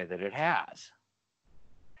the way that it has.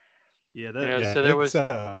 Yeah. So there was.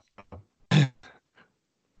 Go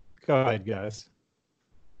ahead, guys.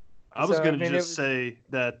 I was going to say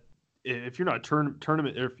that if you're not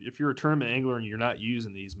tournament, if you're a tournament angler and you're not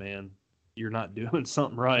using these, man, you're not doing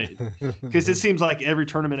something right. Because it seems like every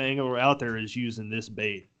tournament angler out there is using this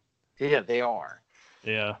bait. Yeah, they are.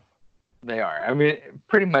 Yeah. They are. I mean,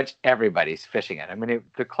 pretty much everybody's fishing it. I mean,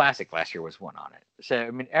 the Classic last year was one on it. So,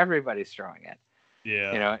 I mean, everybody's throwing it.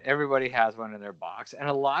 Yeah. Everybody has one in their box. And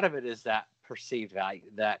a lot of it is that perceived value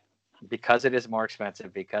that because it is more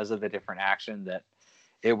expensive, because of the different action, that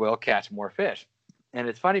it will catch more fish. And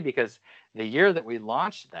it's funny because the year that we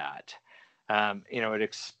launched that, it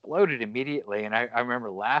exploded immediately. And I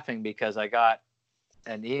remember laughing because I got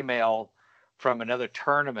an email from another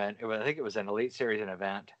tournament. I think it was an Elite Series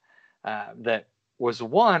event that was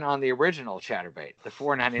won on the original chatterbait, the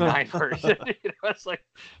 $4.99 version. It's like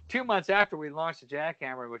 2 months after we launched the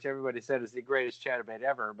jackhammer, which everybody said is the greatest chatterbait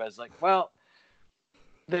ever. But it's like, well,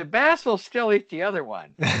 the bass will still eat the other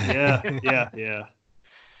one. Yeah.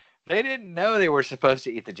 They didn't know they were supposed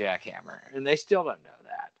to eat the jackhammer, and they still don't know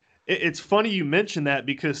that. It's funny you mentioned that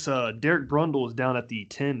because Derek Brundle was down at the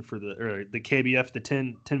 10 for the KBF, the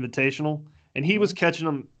 10 Invitational, and he was catching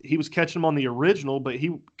them. He was catching them on the original, but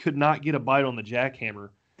he could not get a bite on the jackhammer.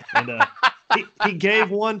 And he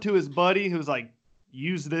gave one to his buddy who was like,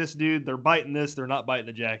 "Use this, dude. They're biting this. They're not biting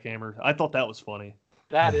the jackhammer." I thought that was funny.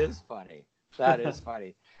 That is funny. That is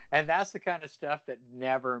funny. And that's the kind of stuff that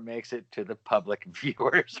never makes it to the public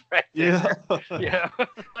viewers, right? Yeah.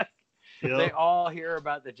 They all hear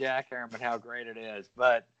about the jackhammer and how great it is.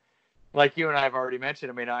 But like you and I have already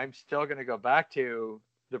mentioned, I mean, I'm still going to go back to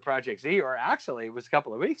the Project Z, or actually it was a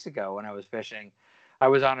couple of weeks ago when I was fishing. I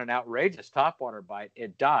was on an outrageous topwater bite.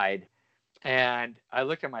 It died. And I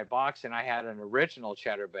looked at my box and I had an original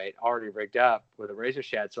chatterbait already rigged up with a razor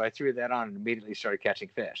shad. So I threw that on and immediately started catching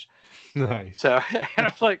fish. Nice. So, and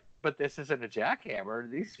I'm like, but this isn't a jackhammer.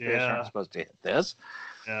 These fish aren't supposed to hit this.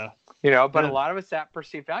 Yeah. But a lot of it's that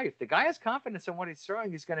perceived value. If the guy has confidence in what he's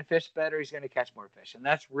throwing, he's going to fish better. He's going to catch more fish. And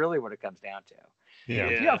that's really what it comes down to. Yeah.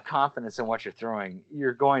 If you have confidence in what you're throwing,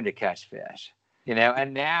 you're going to catch fish.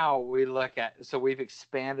 And now we look at, so we've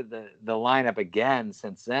expanded the lineup again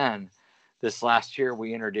since then. This last year,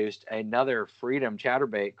 we introduced another Freedom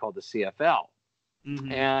chatterbait called the CFL.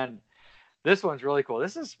 Mm-hmm. And this one's really cool.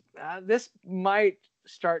 This might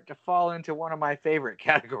start to fall into one of my favorite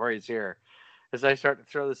categories here as I start to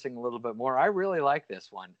throw this thing a little bit more. I really like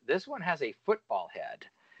this one. This one has a football head.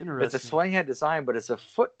 It's a swing head design, but it's a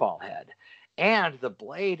football head. And the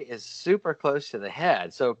blade is super close to the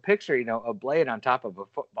head. So picture, a blade on top of a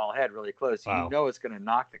football head really close. Wow. It's going to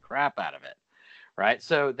knock the crap out of it. Right.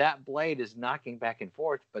 So that blade is knocking back and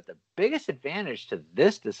forth. But the biggest advantage to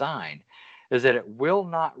this design is that it will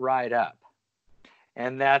not ride up.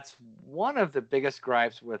 And that's one of the biggest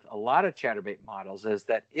gripes with a lot of chatterbait models, is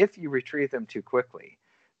that if you retrieve them too quickly,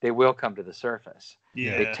 they will come to the surface.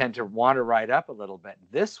 Yeah. They tend to want to ride up a little bit.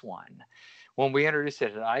 This one, when we introduced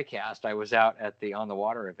it at ICAST, I was out at the On the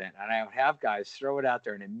Water event, and I would have guys throw it out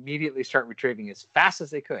there and immediately start retrieving as fast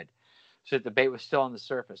as they could, so that the bait was still on the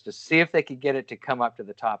surface, to see if they could get it to come up to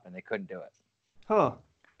the top, and they couldn't do it. Huh.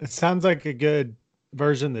 It sounds like a good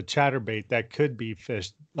version of the chatterbait that could be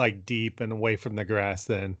fished like deep and away from the grass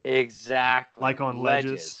then. Exactly. Like on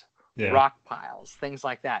ledges, rock piles, things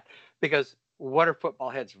like that. Because what are football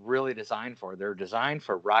heads really designed for? They're designed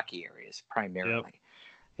for rocky areas primarily.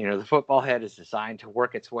 Yep. The football head is designed to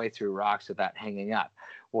work its way through rocks without hanging up.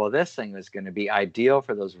 Well, this thing is going to be ideal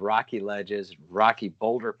for those rocky ledges, rocky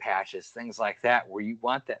boulder patches, things like that, where you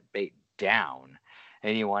want that bait down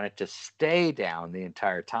and you want it to stay down the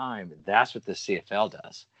entire time. That's what the CFL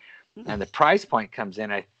does. And the price point comes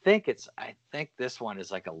in, I think this one is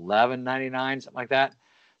like $11.99, something like that.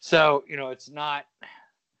 So, it's not,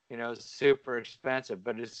 super expensive,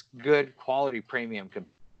 but it's good quality premium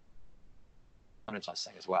components on this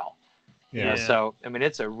thing as well. Yeah. So, I mean,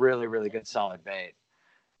 it's a really, really good solid bait.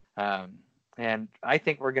 And I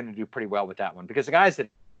think we're going to do pretty well with that one, because the guys that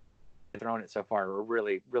have thrown it so far are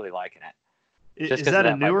really, really liking it. Is that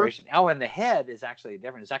a newer? Vibration. Oh, and the head is actually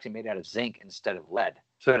different. It's actually made out of zinc instead of lead,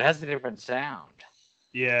 so it has a different sound.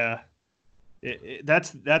 Yeah,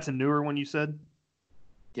 that's a newer one, you said?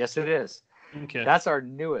 Yes, it is. Okay, that's our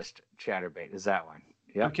newest chatterbait. Is that one?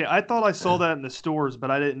 Yeah. Okay, I thought I saw that in the stores, but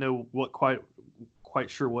I didn't know what quite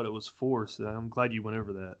sure what it was for. So I'm glad you went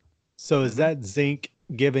over that. So is that zinc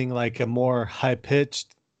giving like a more high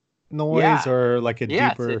pitched noise or like a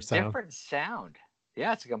deeper it's a sound? Different sound.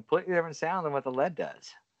 Yeah, it's a completely different sound than what the lead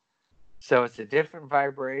does. So it's a different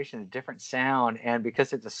vibration, a different sound, and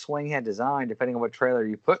because it's a swing head design, depending on what trailer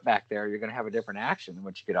you put back there, you're going to have a different action than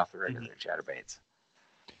what you get off the regular chatterbaits.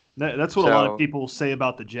 That's what a lot of people say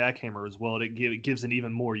about the jackhammer as well. It gives an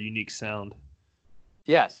even more unique sound.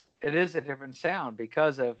 Yes, it is a different sound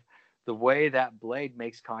because of the way that blade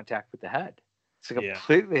makes contact with the head. It's a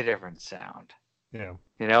completely different sound. Yeah.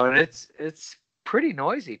 And it's pretty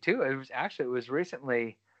noisy too. It was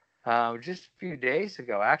recently, just a few days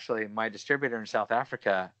ago, actually, my distributor in South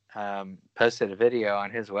Africa posted a video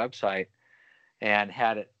on his website and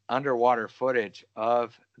had it underwater footage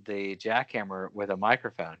of the jackhammer with a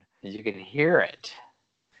microphone. You could hear it.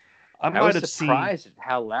 I was surprised at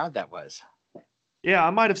how loud that was. Yeah, I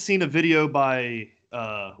might have seen a video by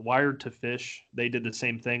Wired to Fish. They did the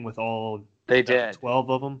same thing with all 12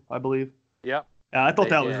 of them, I believe. Yep. I thought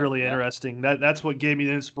that was really interesting. That's what gave me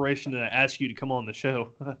the inspiration to ask you to come on the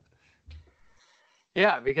show.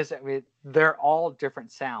 Yeah, because I mean, they're all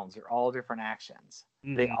different sounds. They're all different actions.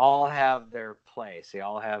 Mm-hmm. They all have their place. They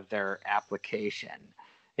all have their application.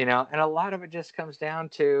 And a lot of it just comes down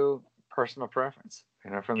to personal preference.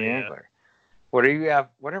 From the angler.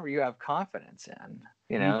 Whatever you have confidence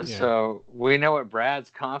in. So we know what Brad's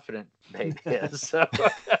confident bait is. So.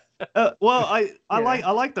 Well, I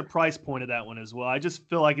like the price point of that one as well. I just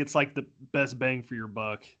feel like it's like the best bang for your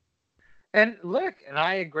buck. And look, and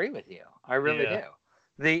I agree with you. I really do.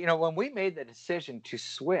 When we made the decision to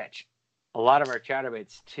switch a lot of our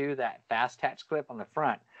chatterbaits to that fast hatch clip on the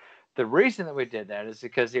front, the reason that we did that is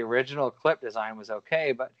because the original clip design was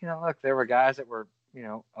okay, but look, there were guys that were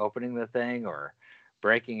opening the thing or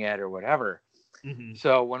breaking it or whatever. Mm-hmm.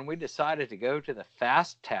 So when we decided to go to the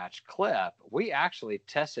fast attach clip, we actually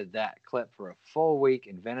tested that clip for a full week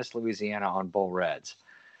in Venice, Louisiana on bull reds.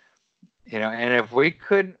 And if we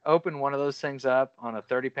couldn't open one of those things up on a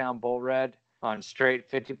 30-pound bull red on straight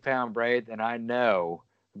 50-pound braid, then I know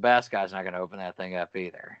the bass guy's not going to open that thing up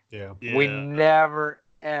either. Yeah. We never,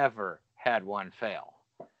 ever had one fail.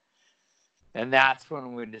 And that's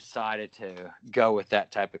when we decided to go with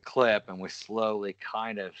that type of clip, and we slowly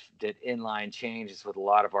kind of did inline changes with a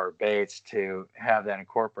lot of our baits to have that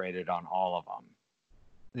incorporated on all of them.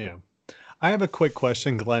 Yeah. I have a quick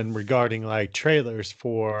question, Glenn, regarding like trailers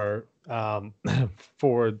for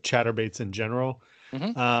for chatterbaits in general.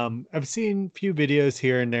 Mm-hmm. I've seen a few videos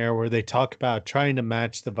here and there where they talk about trying to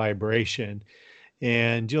match the vibration.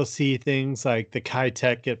 And you'll see things like the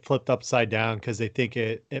Kitech get flipped upside down because they think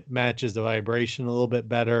it matches the vibration a little bit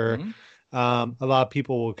better. Mm-hmm. A lot of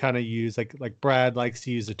people will kind of use like Brad likes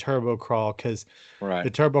to use a turbo crawl because Right. the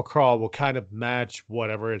turbo crawl will kind of match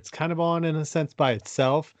whatever it's kind of on in a sense by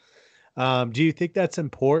itself. Do you think that's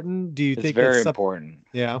important? Do you It's think very it's important.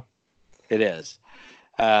 Yeah. It is.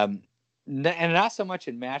 And not so much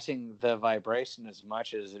in matching the vibration as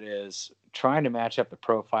much as it is trying to match up the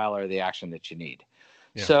profile or the action that you need.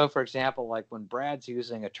 Yeah. So, for example, like when Brad's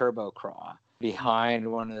using a turbo craw behind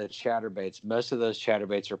one of the chatterbaits, most of those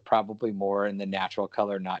chatterbaits are probably more in the natural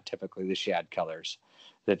color, not typically the shad colors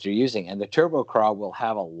that you're using. And the turbo craw will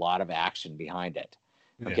have a lot of action behind it.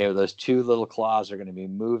 Okay, well, those two little claws are going to be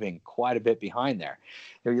moving quite a bit behind there.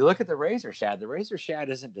 If you look at the razor shad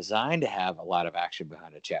isn't designed to have a lot of action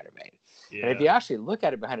behind a chatterbait. Yeah. And if you actually look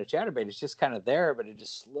at it behind a chatterbait, it's just kind of there, but it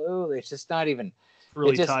just slowly, it's just not even,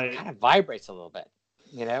 really it just tight. kind of vibrates a little bit.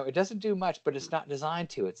 It doesn't do much, but it's not designed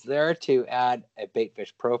to. It's there to add a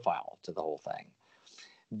baitfish profile to the whole thing.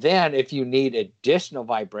 Then if you need additional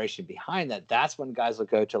vibration behind that, that's when guys will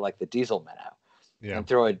go to like the diesel minnow. Yeah. And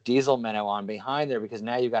throw a diesel minnow on behind there, because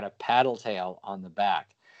now you've got a paddle tail on the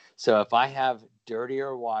back. So if I have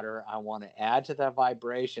dirtier water, I want to add to that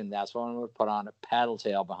vibration. That's when I'm going to put on a paddle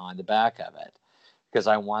tail behind the back of it, because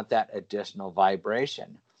I want that additional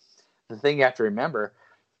vibration. The thing you have to remember,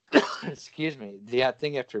 excuse me, the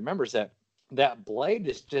thing you have to remember is that blade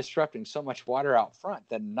is disrupting so much water out front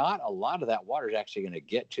that not a lot of that water is actually going to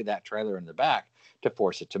get to that trailer in the back to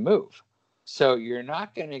force it to move. So you're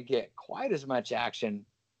not going to get quite as much action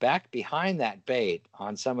back behind that bait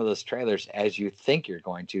on some of those trailers as you think you're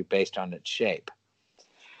going to based on its shape.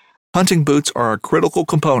 Hunting boots are a critical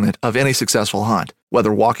component of any successful hunt.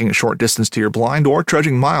 Whether walking a short distance to your blind or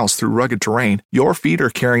trudging miles through rugged terrain, your feet are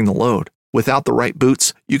carrying the load. Without the right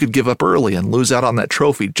boots, you could give up early and lose out on that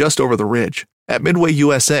trophy just over the ridge. At Midway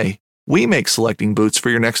USA, we make selecting boots for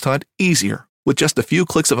your next hunt easier. With just a few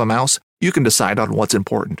clicks of a mouse, you can decide on what's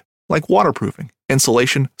important, like waterproofing,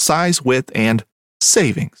 insulation, size, width, and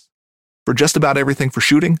savings. For just about everything for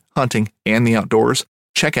shooting, hunting, and the outdoors,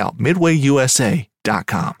 check out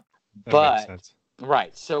MidwayUSA.com. But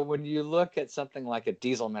right, so when you look at something like a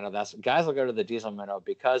diesel minnow, guys will go to the diesel minnow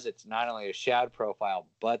because it's not only a shad profile,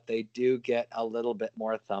 but they do get a little bit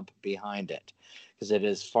more thump behind it, because it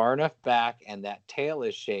is far enough back and that tail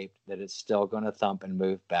is shaped that it's still going to thump and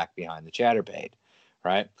move back behind the chatterbait,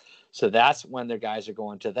 right? So that's when the guys are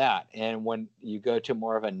going to that. And when you go to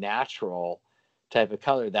more of a natural type of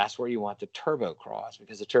color, that's where you want the turbo cross,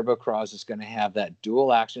 because the turbo cross is going to have that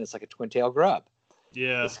dual action. It's like a twin tail grub.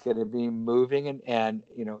 Yeah. It's going to be moving and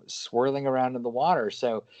swirling around in the water.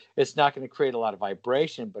 So it's not going to create a lot of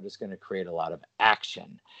vibration, but it's going to create a lot of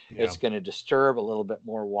action. Yeah. It's going to disturb a little bit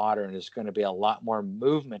more water, and there's going to be a lot more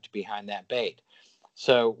movement behind that bait.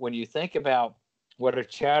 So when you think about what a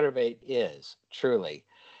chatterbait is, truly,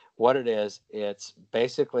 what it is, it's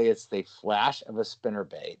the flash of a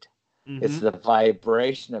spinnerbait. Mm-hmm. It's the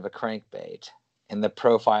vibration of a crankbait and the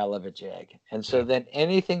profile of a jig. And so then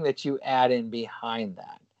anything that you add in behind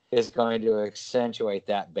that is going to accentuate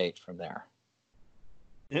that bait from there.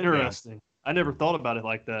 Interesting. Yeah. I never thought about it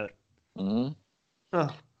like that. Mm-hmm. Huh.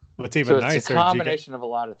 What's even nicer, it's a combination of a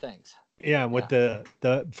lot of things. Yeah, and with the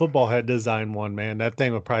football head design one, man, that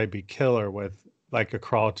thing would probably be killer with like a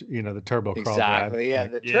crawl, the turbo crawl. Exactly, yeah.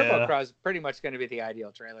 The turbo crawl is pretty much going to be the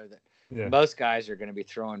ideal trailer that most guys are going to be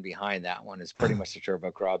throwing behind that one. Is pretty much the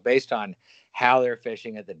turbo crawl based on how they're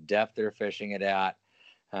fishing it, the depth they're fishing it at.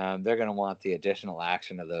 They're going to want the additional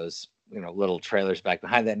action of those, little trailers back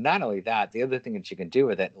behind that. Not only that, the other thing that you can do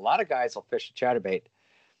with it, a lot of guys will fish a chatterbait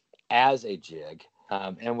as a jig,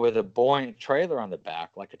 and with a buoyant trailer on the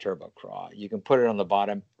back, like a turbo crawl, you can put it on the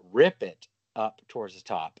bottom, rip it up towards the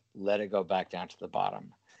top, let it go back down to the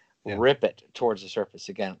bottom. rip it towards the surface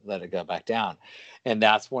again, let it go back down. And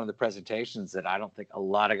that's one of the presentations that I don't think a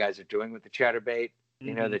lot of guys are doing with the chatterbait,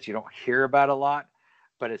 that you don't hear about a lot,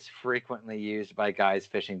 but it's frequently used by guys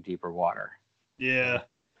fishing deeper water. Yeah.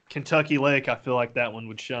 Kentucky Lake, I feel like that one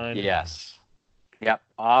would shine. Yes. Yep.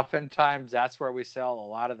 Oftentimes that's where we sell a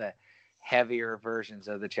lot of the heavier versions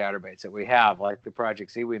of the chatterbaits that we have, like the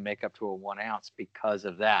Project Z. We make up to a 1 ounce because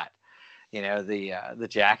of that. The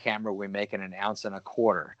jackhammer we make in 1.25 ounces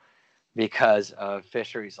because of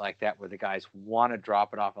fisheries like that, where the guys want to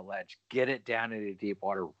drop it off a ledge, get it down into deep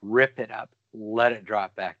water, rip it up, let it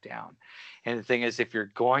drop back down. And the thing is, if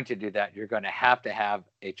you're going to do that, you're going to have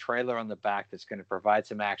a trailer on the back that's going to provide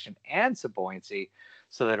some action and some buoyancy,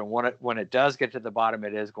 so that when it does get to the bottom,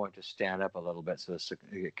 it is going to stand up a little bit, so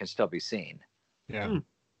it can still be seen. Yeah.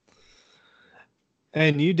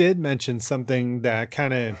 And you did mention something that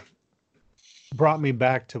kind of brought me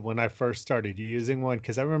back to when I first started using one,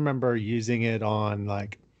 because I remember using it on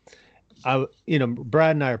Brad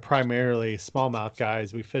and I are primarily smallmouth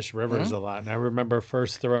guys. We fish rivers a lot, and I remember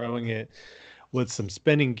first throwing it with some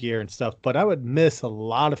spinning gear and stuff, but I would miss a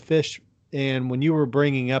lot of fish. And when you were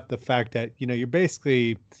bringing up the fact that, you're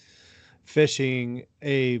basically fishing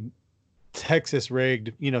a Texas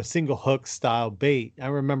rigged, single hook style bait. I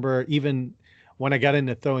remember even when I got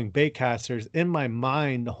into throwing bait casters, in my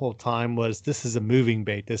mind the whole time was, this is a moving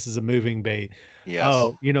bait. This is a moving bait. Yes.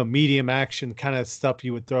 Oh, medium action kind of stuff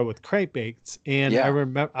you would throw with crankbaits. And I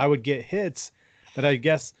remember I would get hits, but I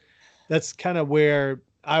guess that's kind of where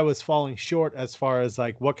I was falling short as far as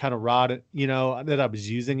like what kind of rod, that I was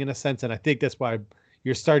using in a sense. And I think that's why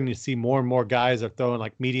you're starting to see more and more guys are throwing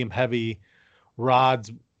like medium heavy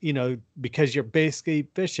rods, because you're basically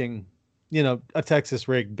fishing, a Texas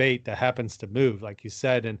rig bait that happens to move, like you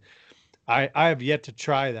said. And I have yet to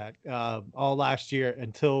try that all last year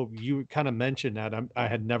until you kind of mentioned that. I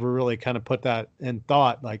had never really kind of put that in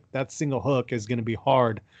thought, like that single hook is going to be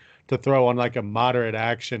hard to throw on like a moderate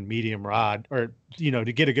action medium rod, or,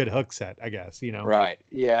 to get a good hook set, I guess, Right.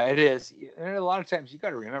 Yeah, it is. And a lot of times you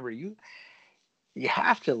got to remember, you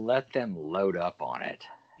have to let them load up on it.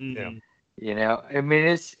 Yeah. I mean,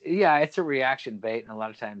 it's a reaction bait, and a lot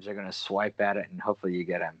of times they're going to swipe at it and hopefully you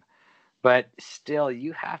get them. But still,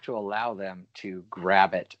 you have to allow them to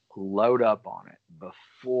grab it, load up on it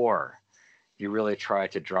before you really try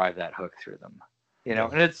to drive that hook through them.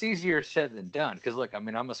 And it's easier said than done, because look, I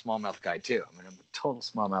mean, I'm a smallmouth guy too. I mean, I'm a total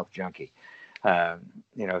smallmouth junkie. I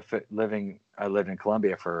lived in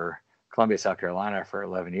Columbia, South Carolina for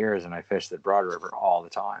 11 years, and I fished the Broad River all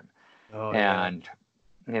the time. Oh, yeah. And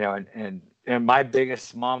and my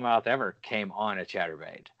biggest smallmouth ever came on a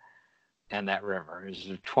chatterbait in that river. It was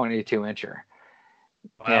a 22-incher.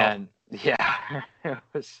 Wow. And yeah, it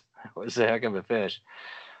was a heck of a fish.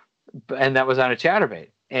 And that was on a chatterbait.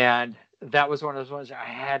 And that was one of those ones I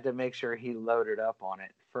had to make sure he loaded up on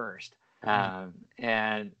it first.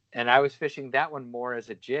 And I was fishing that one more as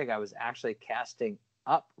a jig. I was actually casting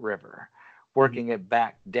upriver, working it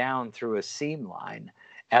back down through a seam line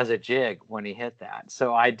as a jig when he hit that.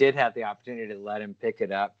 So I did have the opportunity to let him pick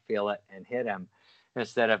it up, feel it, and hit him,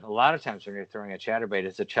 instead of, a lot of times when you're throwing a chatterbait,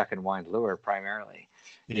 it's a chuck and wind lure primarily.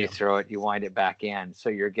 Yeah. You throw it, you wind it back in. So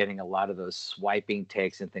you're getting a lot of those swiping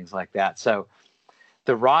takes and things like that. So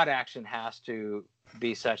the rod action has to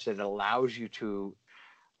be such that it allows you to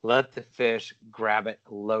let the fish grab it,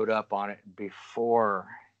 load up on it before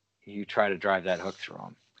you try to drive that hook through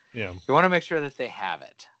them. Yeah. You want to make sure that they have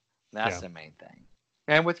it. That's the main thing.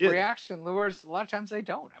 And with reaction lures, a lot of times they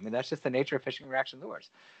don't. I mean, that's just the nature of fishing reaction lures.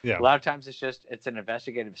 Yeah. A lot of times it's an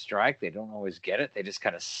investigative strike. They don't always get it. They just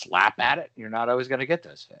kind of slap at it. You're not always going to get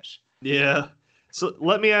those fish. Yeah. So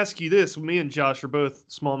let me ask you this. Me and Josh are both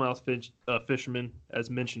smallmouth fishermen, as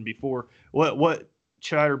mentioned before. What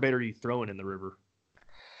chatterbait are you throwing in the river?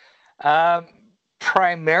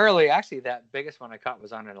 Primarily, actually, that biggest one I caught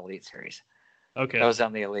was on an Elite series. Okay. That was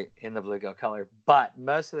on the Elite in the bluegill color. But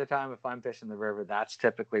most of the time, if I'm fishing the river, that's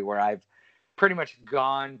typically where I've pretty much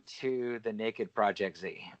gone to the Naked Project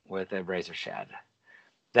Z with a razor shad.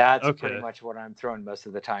 That's pretty much what I'm throwing most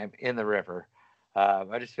of the time in the river.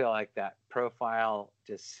 I just feel like that profile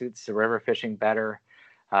just suits the river fishing better.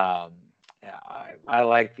 I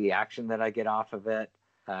like the action that I get off of it.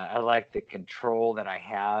 I like the control that I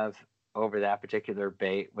have over that particular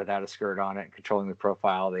bait without a skirt on it, controlling the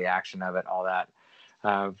profile, the action of it, all that.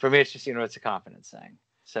 For me, it's just, it's a confidence thing.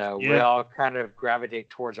 So we all kind of gravitate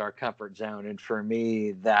towards our comfort zone. And for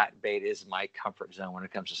me, that bait is my comfort zone when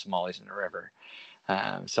it comes to smallies in the river.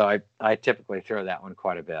 So I typically throw that one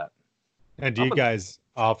quite a bit. And do you guys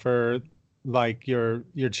offer like your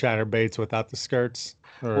chatterbaits without the skirts?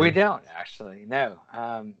 Or... We don't actually. No.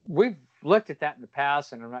 We've looked at that in the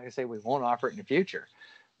past, and I'm not going to say we won't offer it in the future,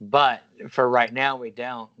 but for right now, we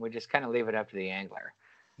don't. We just kind of leave it up to the angler.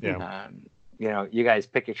 Yeah. You guys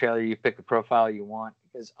pick your trailer, you pick the profile you want.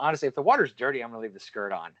 Because honestly, if the water's dirty, I'm going to leave the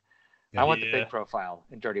skirt on. I want the big profile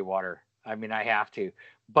in dirty water. I mean, I have to.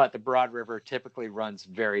 But the Broad River typically runs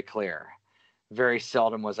very clear. Very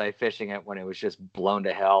seldom was I fishing it when it was just blown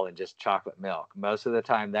to hell and just chocolate milk. Most of the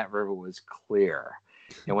time, that river was clear.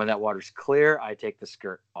 And when that water's clear, I take the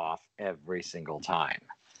skirt off every single time.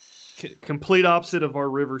 Complete opposite of our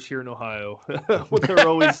rivers here in Ohio.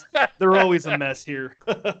 They're always a mess here.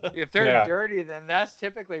 If they're dirty, then that's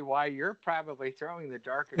typically why you're probably throwing the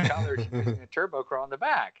darker colors using a turbo crawl in the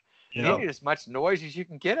back. Yep. You need as much noise as you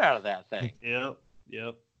can get out of that thing.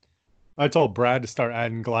 Yep. I told Brad to start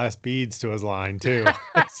adding glass beads to his line too.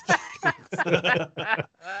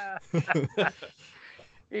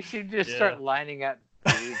 You should just start lining up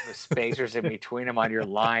beads with spacers in between them on your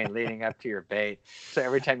line leading up to your bait. So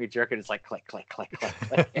every time you jerk it, it's like click, click, click, click,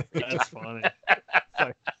 click. That's funny.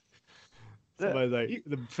 Somebody's like,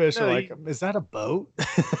 the fish are like, is that a boat?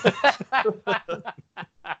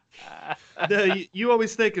 No, you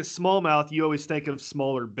always think of smallmouth. You always think of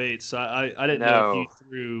smaller baits. I didn't know if you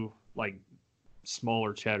threw like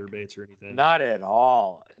smaller chatterbaits or anything. Not at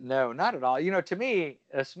all. No, not at all. To me,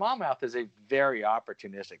 a smallmouth is a very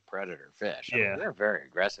opportunistic predator fish. I mean, they're very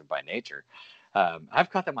aggressive by nature.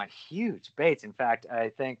 I've caught them on huge baits. In fact, I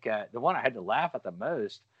think the one I had to laugh at the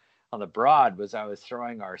most on the Broad was I was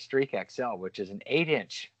throwing our Streak XL, which is an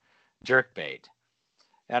 8-inch jerk bait.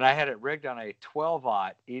 And I had it rigged on a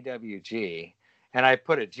 12-aught EWG, and I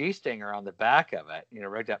put a G-stinger on the back of it,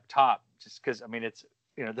 rigged up top, just because, I mean, it's,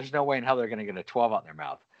 there's no way in hell they're going to get a 12-aught in their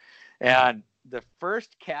mouth. And the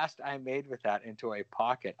first cast I made with that into a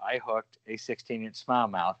pocket, I hooked a 16-inch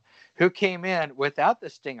smallmouth who came in without the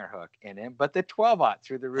stinger hook in him, but the 12-aught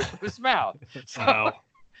through the roof of his mouth. So, wow.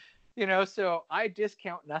 So I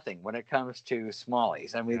discount nothing when it comes to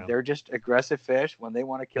smallies. I mean, they're just aggressive fish. When they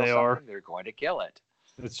want to kill something, they're going to kill it.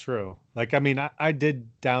 It's true. Like, I mean, I did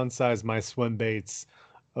downsize my swim baits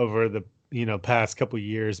over the, past couple of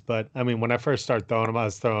years. But I mean, when I first started throwing them, I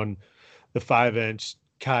was throwing the 5-inch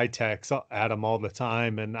Kitex at them all the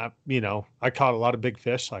time. And I caught a lot of big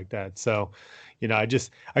fish like that. So,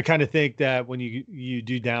 I kind of think that when you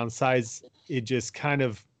do downsize, it just kind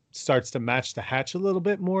of starts to match the hatch a little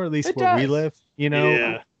bit more, at least where we live,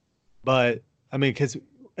 Yeah. But I mean, because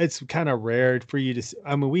it's kind of rare for you to see.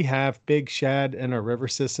 I mean, we have big shad in our river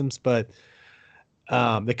systems, but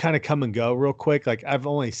they kind of come and go real quick. Like I've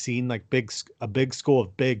only seen like a big school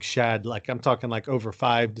of big shad. Like I'm talking like over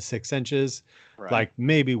 5 to 6 inches, like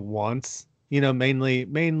maybe once.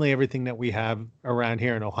 Mainly everything that we have around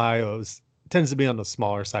here in Ohio tends to be on the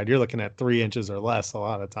smaller side. You're looking at 3 inches or less a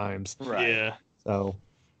lot of times. Right. Yeah. So.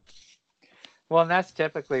 Well, and that's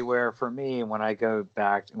typically where, for me, when I go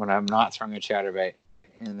back, when I'm not throwing a chatterbait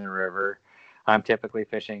in the river, I'm typically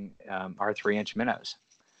fishing our 3-inch minnows.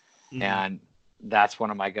 Mm-hmm. And that's one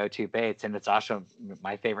of my go-to baits. And it's also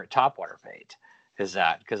my favorite topwater bait is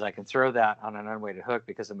that, because I can throw that on an unweighted hook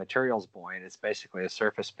because the material's buoyant. It's basically a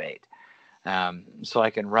surface bait. So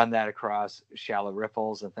I can run that across shallow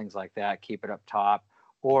riffles and things like that, keep it up top,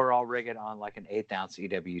 or I'll rig it on like an 1/8 ounce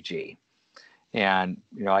EWG. And,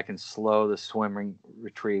 I can slow the swimming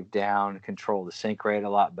retrieve down, control the sink rate a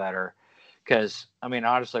lot better. Because, I mean,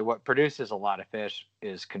 honestly, what produces a lot of fish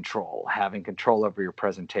is control. Having control over your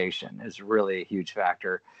presentation is really a huge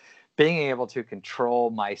factor. Being able to control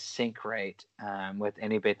my sink rate with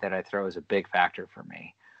any bait that I throw is a big factor for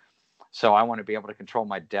me. So I want to be able to control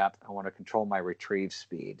my depth. I want to control my retrieve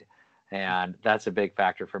speed. And that's a big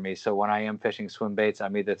factor for me. So when I am fishing swim baits,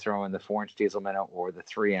 I'm either throwing the 4-inch diesel minnow or the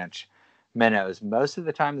 3-inch minnows. Most of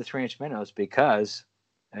the time the 3-inch minnows, because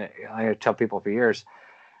I tell people for years,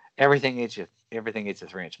 everything eats a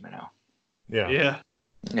 3-inch minnow. Yeah.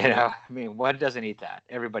 I mean, what doesn't eat that?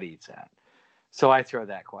 Everybody eats that. So I throw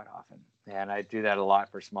that quite often. And I do that a lot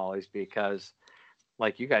for smallies because,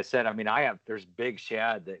 like you guys said, I mean, there's big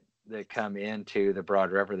shad that come into the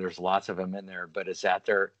Broad River. There's lots of them in there, but is that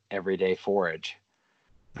their everyday forage?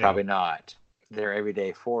 Probably not. Their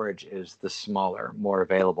everyday forage is the smaller, more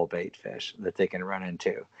available bait fish that they can run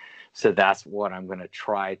into. So that's what I'm going to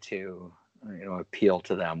try to, appeal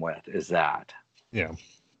to them with, is that. Yeah.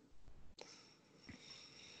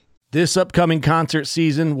 This upcoming concert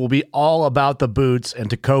season will be all about the boots, and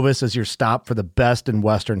Tecovas is your stop for the best in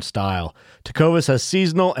Western style. Tecovas has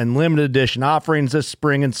seasonal and limited edition offerings this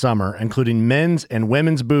spring and summer, including men's and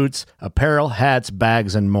women's boots, apparel, hats,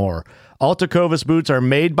 bags, and more. All Tecovas boots are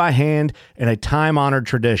made by hand in a time-honored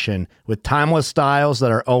tradition with timeless styles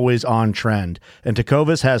that are always on trend. And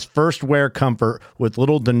Tecovas has first wear comfort with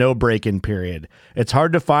little to no break-in period. It's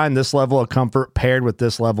hard to find this level of comfort paired with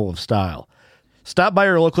this level of style. Stop by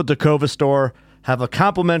your local Tecovas store, have a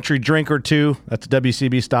complimentary drink or two, that's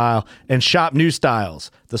WCB style, and shop new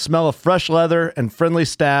styles. The smell of fresh leather and friendly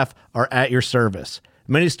staff are at your service.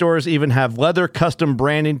 Many stores even have leather custom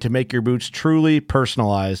branding to make your boots truly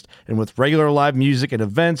personalized. And with regular live music and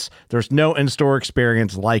events, there's no in-store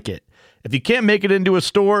experience like it. If you can't make it into a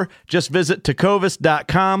store, just visit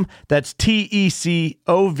tecovas.com. That's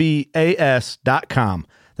TECOVAS.com.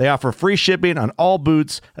 They offer free shipping on all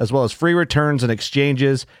boots, as well as free returns and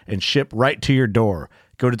exchanges, and ship right to your door.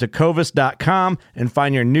 Go to tecovas.com and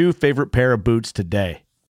find your new favorite pair of boots today.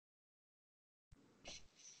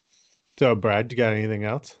 So, Brad, you got anything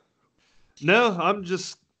else? No, I'm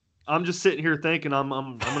just sitting here thinking I'm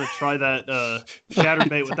gonna try that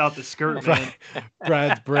chatterbait without the skirt, man.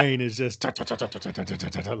 Brad's brain is just like, come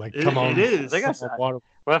on. It is. I think well,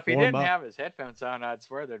 if he didn't up. have his headphones on, I'd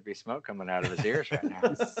swear there'd be smoke coming out of his ears right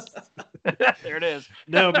now. There it is.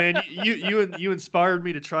 No, man, you inspired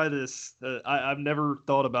me to try this. I've never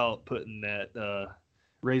thought about putting that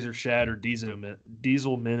Razor Shad or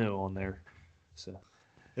Diesel Minnow on there. So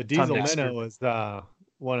the Diesel Minnow was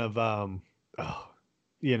one of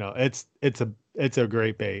it's a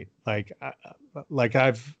great bait. Like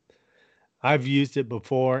I've used it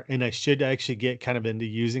before, and I should actually get kind of into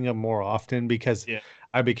using them more often because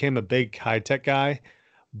I became a big Kitech guy.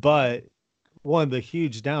 But one of the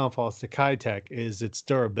huge downfalls to Kitech is its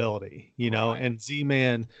durability, and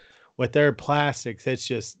Z-Man with their plastics,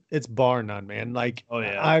 it's bar none, man. Like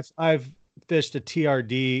I've fished a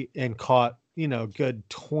TRD and caught, good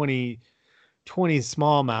 20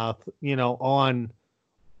 smallmouth, on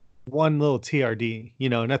one little TRD,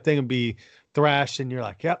 and that thing would be thrashed and you're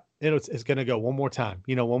like, yep, it's going to go one more time,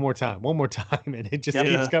 one more time. And it just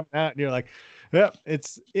keeps coming out and you're like, yep,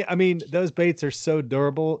 I mean, those baits are so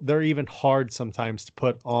durable. They're even hard sometimes to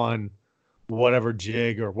put on whatever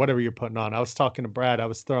jig or whatever you're putting on. I was talking to Brad.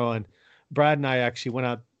 Brad and I actually went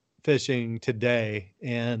out fishing today,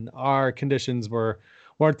 and our conditions weren't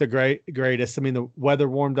the greatest. I mean, the weather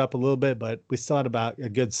warmed up a little bit, but we still had about a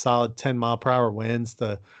good solid 10-mile-per-hour winds.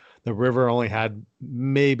 The river only had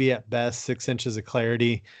maybe at best 6 inches of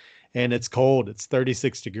clarity, and it's cold. It's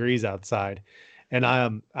 36 degrees outside. And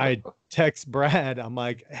I text Brad. I'm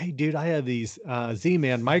like, hey, dude, I have these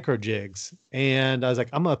Z-Man micro jigs. And I was like,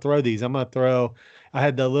 I'm going to throw these. I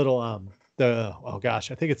had the little, I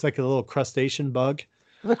think it's like a little crustacean bug.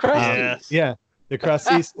 The crusties. Yeah, the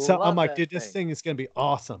crusties. So I'm like, that dude, this thing is going to be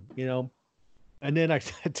awesome, And then I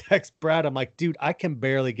text Brad. I'm like, dude, I can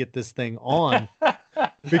barely get this thing on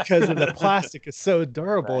because of the plastic is so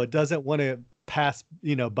durable. Right. It doesn't want to pass,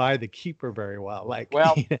 by the keeper very well.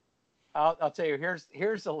 I'll tell you,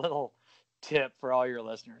 here's a little tip for all your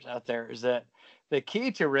listeners out there, is that the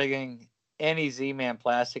key to rigging any Z-Man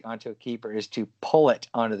plastic onto a keeper is to pull it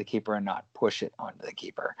onto the keeper and not push it onto the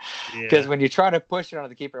keeper. Because when you try to push it onto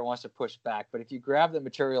the keeper, it wants to push back. But if you grab the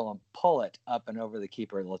material and pull it up and over the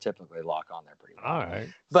keeper, it'll typically lock on there pretty well. All right.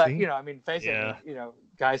 But, face it,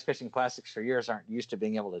 guys fishing plastics for years aren't used to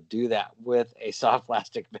being able to do that with a soft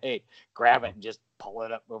plastic bait. Grab it and just pull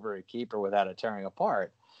it up over a keeper without it tearing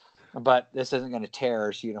apart. But this isn't going to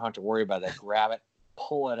tear, so you don't have to worry about that. Grab it,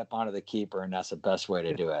 pull it up onto the keeper, and that's the best way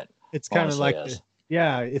to do it. It's kind of like it's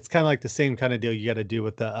kind of like the same kind of deal you got to do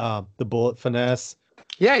with the bullet finesse.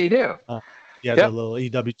 Yeah, you do. The little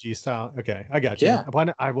EWG style. Okay, I got you. Yeah.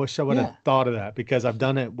 I wish I would have thought of that because I've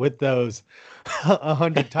done it with those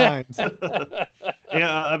 100 times.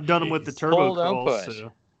 Yeah, I've done them with the turbo crawls.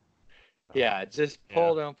 So. Yeah, just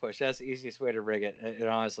pull, don't push. That's the easiest way to rig it. It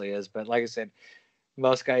honestly is. But like I said,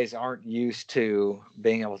 most guys aren't used to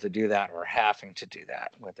being able to do that or having to do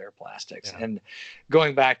that with their plastics. Yeah. And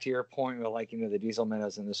going back to your point with the diesel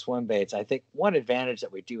minnows and the swim baits, I think one advantage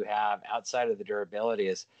that we do have outside of the durability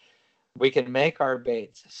is we can make our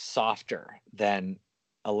baits softer than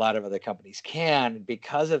a lot of other companies can.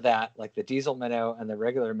 Because of that, like the diesel minnow and the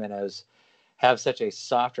regular minnows have such a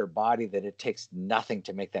softer body that it takes nothing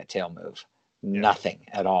to make that tail move. Nothing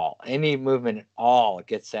at all. Any movement at all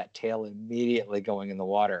gets that tail immediately going in the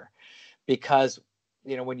water. Because,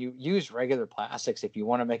 when you use regular plastics, if you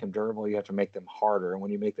want to make them durable, you have to make them harder. And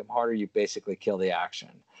when you make them harder, you basically kill the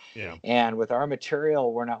action. Yeah. And with our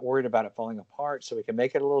material, we're not worried about it falling apart. So we can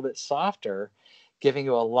make it a little bit softer, giving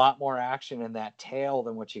you a lot more action in that tail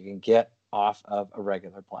than what you can get off of a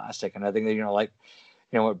regular plastic. And I think that,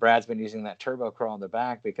 what Brad's been using that turbo curl on the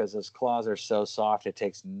back, because those claws are so soft, it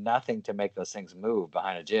takes nothing to make those things move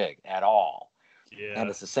behind a jig at all. Yeah. And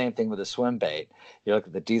it's the same thing with a swim bait. You look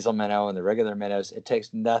at the diesel minnow and the regular minnows, it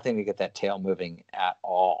takes nothing to get that tail moving at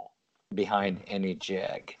all behind any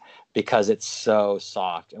jig, because it's so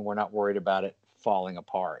soft and we're not worried about it falling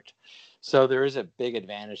apart. So there is a big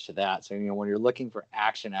advantage to that. So, when you're looking for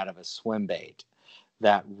action out of a swim bait,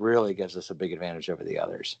 that really gives us a big advantage over the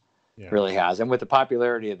others. Yeah. Really has. And with the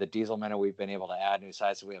popularity of the diesel minnow, we've been able to add new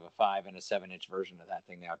sizes. We have a 5 and a 7-inch version of that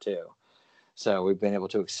thing now too. So we've been able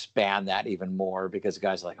to expand that even more, because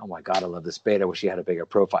guys are like, oh my God, I love this bait. I wish you had a bigger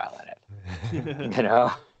profile in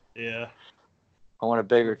it. Yeah. I want a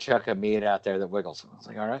bigger chunk of meat out there that wiggles. I was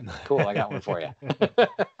like, all right, cool. I got one for you.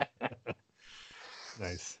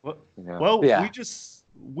 Nice. Well, yeah.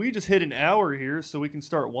 we just hit an hour here, so we can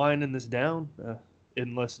start winding this down.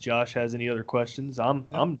 Unless Josh has any other questions, I'm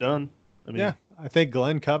done. I mean, Yeah, I think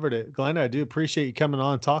Glenn covered it. Glenn, I do appreciate you coming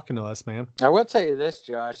on and talking to us, man. I will tell you this,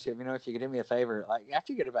 Josh. If you could do me a favor, like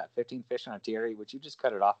after you get about 15 fish on a TRE, would you just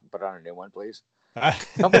cut it off and put on a new one, please?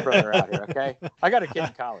 Help my brother out here, okay? I got a kid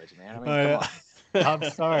in college, man. I mean, come on.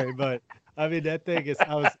 I'm sorry, but I mean, that thing is,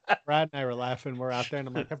 Brad and I were laughing. We're out there and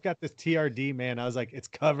I'm like, I've got this TRD, man. I was like, it's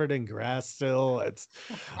covered in grass still. It's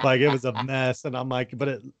like, it was a mess. And I'm like,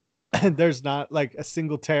 but there's not like a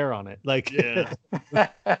single tear on it. Like, yeah.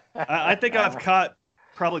 I think I've caught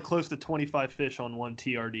probably close to 25 fish on one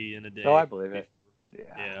TRD in a day. Oh, I believe it.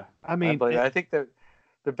 Yeah. I mean, I think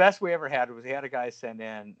the best we ever had was we had a guy send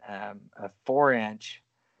in a 4-inch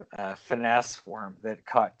finesse worm that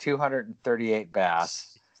caught 238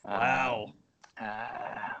 bass. Wow.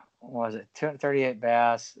 What was it? 238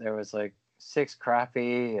 bass. There was like 6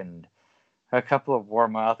 crappie and a couple of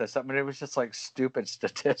warmouth or something. It was just like stupid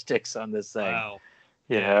statistics on this thing. Wow.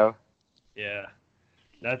 You know? Yeah.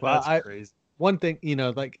 That's crazy. One thing,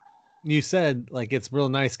 like you said, like it's real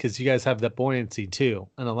nice because you guys have that buoyancy too.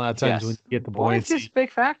 And a lot of times when you get the buoyancy, it's just a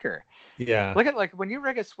big factor. Yeah. Look at, like, when you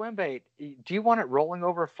rig a swim bait, do you want it rolling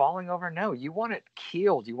over, falling over? No, you want it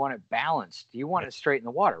keeled. You want it balanced. You want it straight in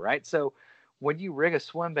the water, right? So when you rig a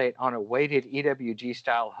swim bait on a weighted EWG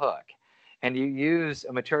style hook and you use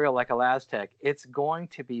a material like Elastec, it's going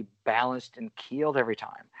to be balanced and keeled every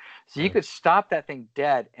time. So you could stop that thing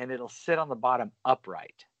dead and it'll sit on the bottom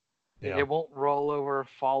upright. Yeah. It won't roll over or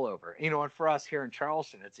fall over. And for us here in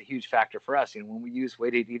Charleston, it's a huge factor for us. When we use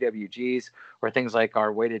weighted EWGs or things like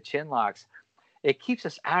our weighted chin locks, it keeps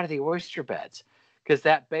us out of the oyster beds, because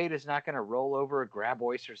that bait is not going to roll over or grab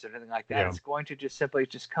oysters or anything like that. Yeah. It's going to just simply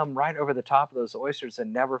come right over the top of those oysters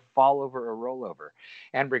and never fall over or roll over.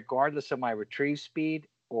 And regardless of my retrieve speed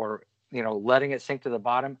or letting it sink to the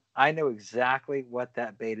bottom, I know exactly what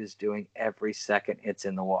that bait is doing every second it's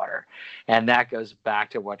in the water. And that goes back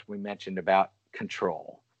to what we mentioned about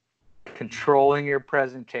control. Controlling your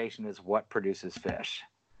presentation is what produces fish.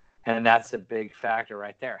 And that's a big factor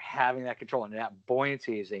right there, having that control. And that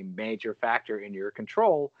buoyancy is a major factor in your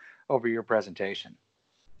control over your presentation.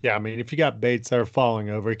 Yeah, I mean, if you got baits that are falling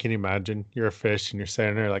over, can you imagine you're a fish and you're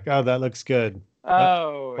standing there like, oh, that looks good.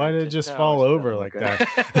 Oh, why did it just fall over like that?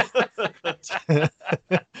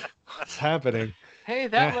 What's happening? Hey,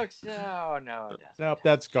 that looks. Oh, no, it doesn't. Nope,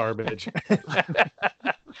 that's garbage.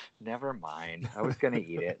 Never mind. I was going to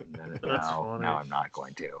eat it. And then, no, I'm not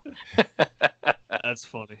going to. That's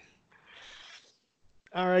funny.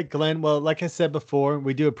 All right, Glenn. Well, like I said before,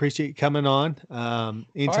 we do appreciate you coming on.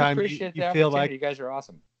 Anytime you feel like, you guys are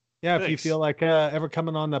awesome. Yeah, Thanks. if you feel like ever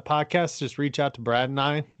coming on the podcast, just reach out to Brad and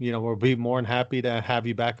I. We'll be more than happy to have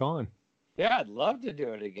you back on. Yeah, I'd love to do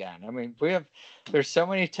it again. I mean, there's so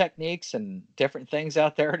many techniques and different things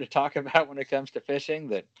out there to talk about when it comes to fishing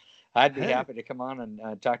that I'd be happy to come on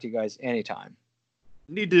and talk to you guys anytime.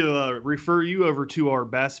 Need to refer you over to our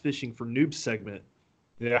Bass Fishing for Noobs segment.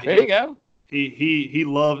 Yeah, there you go.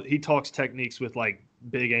 He talks techniques with like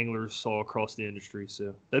big anglers all across the industry,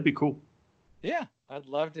 so that'd be cool. Yeah, I'd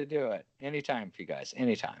love to do it anytime for you guys.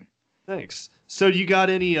 Anytime. Thanks. So you got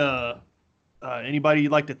any anybody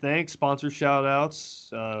you'd like to thank? Sponsor shout outs,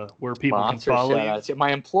 where people can follow you?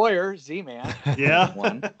 My employer, Zman. Yeah.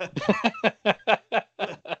 One.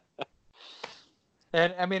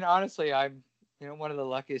 And I mean, honestly, I'm one of the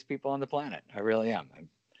luckiest people on the planet. I really am. I'm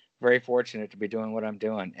very fortunate to be doing what I'm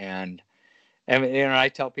doing. And I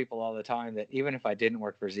tell people all the time that even if I didn't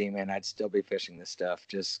work for Z-Man, I'd still be fishing this stuff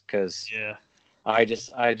just because I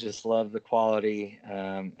just love the quality.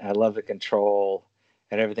 I love the control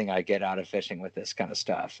and everything I get out of fishing with this kind of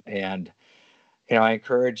stuff. And, I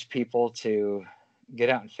encourage people to get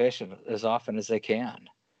out and fish as often as they can.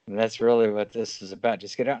 And that's really what this is about.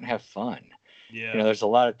 Just get out and have fun. Yeah. You know, there's a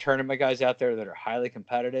lot of tournament guys out there that are highly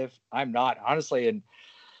competitive. I'm not, honestly, and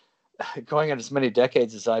going on as many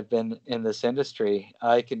decades as I've been in this industry,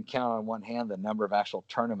 I can count on one hand the number of actual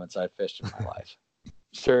tournaments I've fished in my life.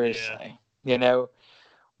 Seriously. You know,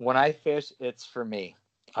 when I fish, it's for me.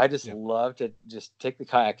 I just love to just take the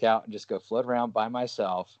kayak out and just go float around by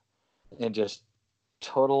myself in just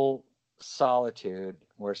total solitude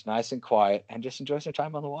where it's nice and quiet and just enjoy some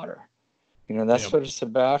time on the water. You know, that's what it's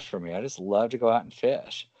about for me. I just love to go out and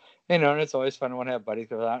fish. You know, and it's always fun when I have buddies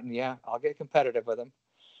go out, and I'll get competitive with them.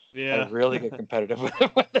 I really get competitive with them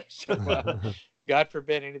when they show up. God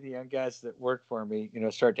forbid any of the young guys that work for me, you know,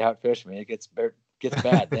 start to outfish me. It gets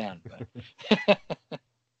bad then. But.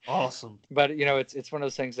 Awesome. But, you know, it's one of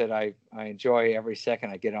those things that I enjoy every second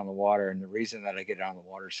I get on the water. And the reason that I get on the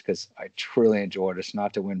water is because I truly enjoy it. It's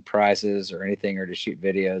not to win prizes or anything or to shoot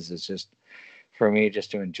videos. It's just for me just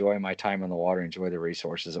to enjoy my time on the water, enjoy the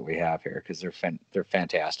resources that we have here because they're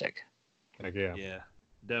fantastic. Yeah,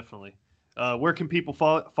 definitely. Where can people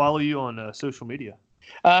follow you on social media?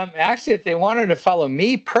 Actually, if they wanted to follow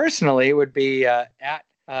me personally, it would be at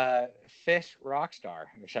Fish Rockstar,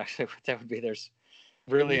 which actually that would be there's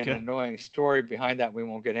really an annoying story behind that we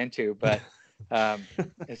won't get into, but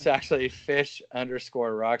it's actually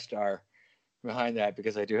Fish_Rockstar behind that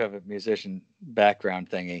because I do have a musician background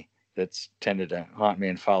thingy that's tended to haunt me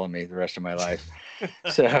and follow me the rest of my life.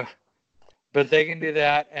 So, but they can do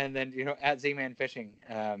that. And then, you know, at Z-Man Fishing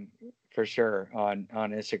for sure on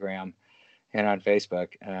Instagram and on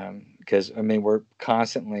Facebook. Because, I mean, we're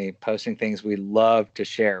constantly posting things. We love to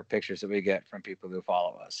share pictures that we get from people who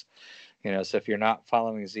follow us. You know, so if you're not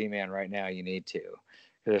following Z-Man right now, you need to.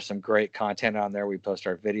 There's some great content on there. We post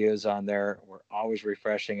our videos on there. We're always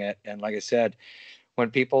refreshing it. And like I said,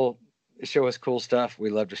 when people show us cool stuff,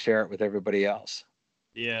 we love to share it with everybody else.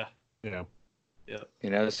 Yeah. You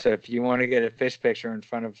know, so if you want to get a fish picture in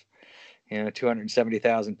front of, you know,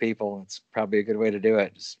 270,000 people, it's probably a good way to do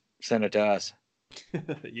it. Just send it to us.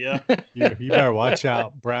 Yeah. You better watch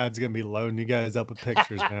out. Brad's going to be loading you guys up with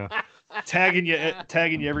pictures now. Tagging you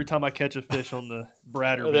every time I catch a fish on the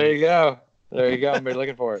Brad. Oh, there you go. I'm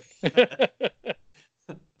looking for it.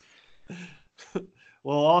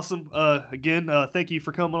 Well, awesome. Again, thank you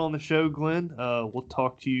for coming on the show, Glenn. We'll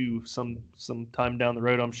talk to you some time down the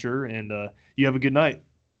road, I'm sure. And you have a good night.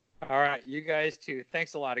 All right. You guys too.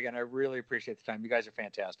 Thanks a lot again. I really appreciate the time. You guys are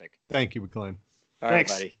fantastic. Thank you, Glenn. All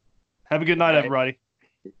Thanks. right, buddy. Have a good night, everybody.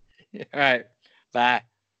 All right. Bye.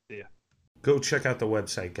 See ya. Go check out the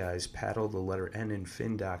website, guys. Paddle, the letter N and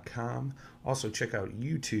fin.com. Also check out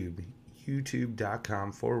YouTube,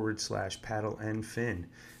 youtube.com/paddle-and-fin.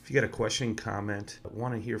 If you got a question, comment,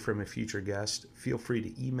 want to hear from a future guest, feel free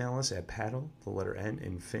to email us at paddle, the letter N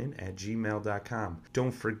and fin @gmail.com.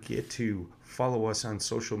 Don't forget to follow us on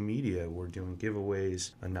social media. We're doing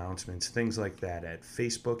giveaways, announcements, things like that at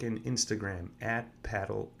Facebook and Instagram at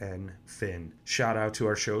Paddle and Fin. Shout out to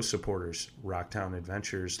our show supporters, Rocktown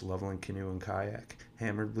Adventures, Loveland Canoe and Kayak,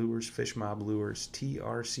 Hammered Lures, Fish Mob Lures,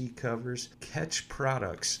 TRC Covers, Catch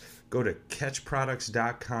Products. Go to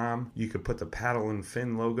catchproducts.com. You could put the Paddle and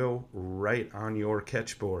Fin logo right on your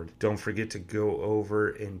catch board. Don't forget to go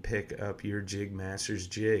over and pick up your Jig Masters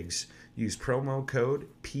jigs. Use promo code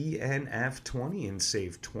PNF20 and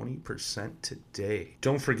save 20% today.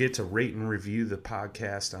 Don't forget to rate and review the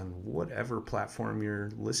podcast on whatever platform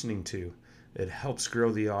you're listening to. It helps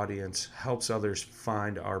grow the audience, helps others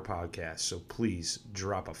find our podcast. So please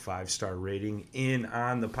drop a 5-star rating in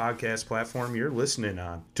on the podcast platform you're listening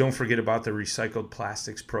on. Don't forget about the recycled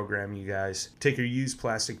plastics program, you guys. Take your used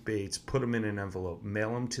plastic baits, put them in an envelope,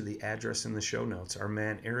 mail them to the address in the show notes. Our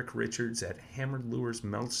man Eric Richards at Hammered Lures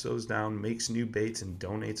melts those down, makes new baits, and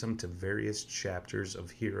donates them to various chapters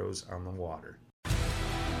of Heroes on the Water.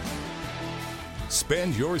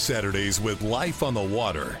 Spend your Saturdays with life on the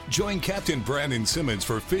water. Join Captain Brandon Simmons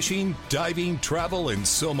for fishing, diving, travel, and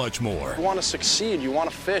so much more. You want to succeed, you want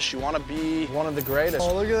to fish, you want to be one of the greatest.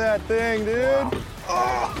 Oh, look at that thing, dude.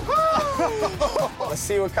 Wow. Oh. Let's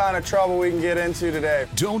see what kind of trouble we can get into today.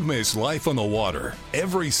 Don't miss Life on the Water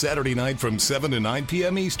every Saturday night from 7 to 9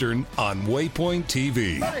 p.m. Eastern on Waypoint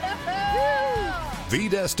TV. The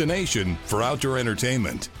destination for outdoor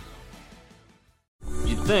entertainment.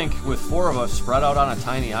 You'd think, with 4 of us spread out on a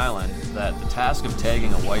tiny island, that the task of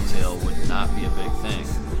tagging a whitetail would not be a big thing.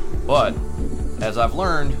 But, as I've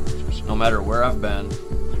learned, no matter where I've been,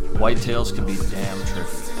 whitetails can be damn tricky.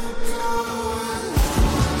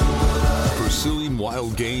 Pursuing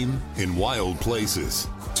wild game in wild places.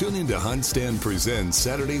 Tune in to Hunt Stand Presents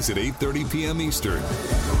Saturdays at 8:30 p.m. Eastern.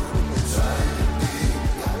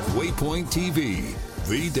 Waypoint TV,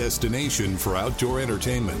 the destination for outdoor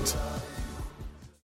entertainment.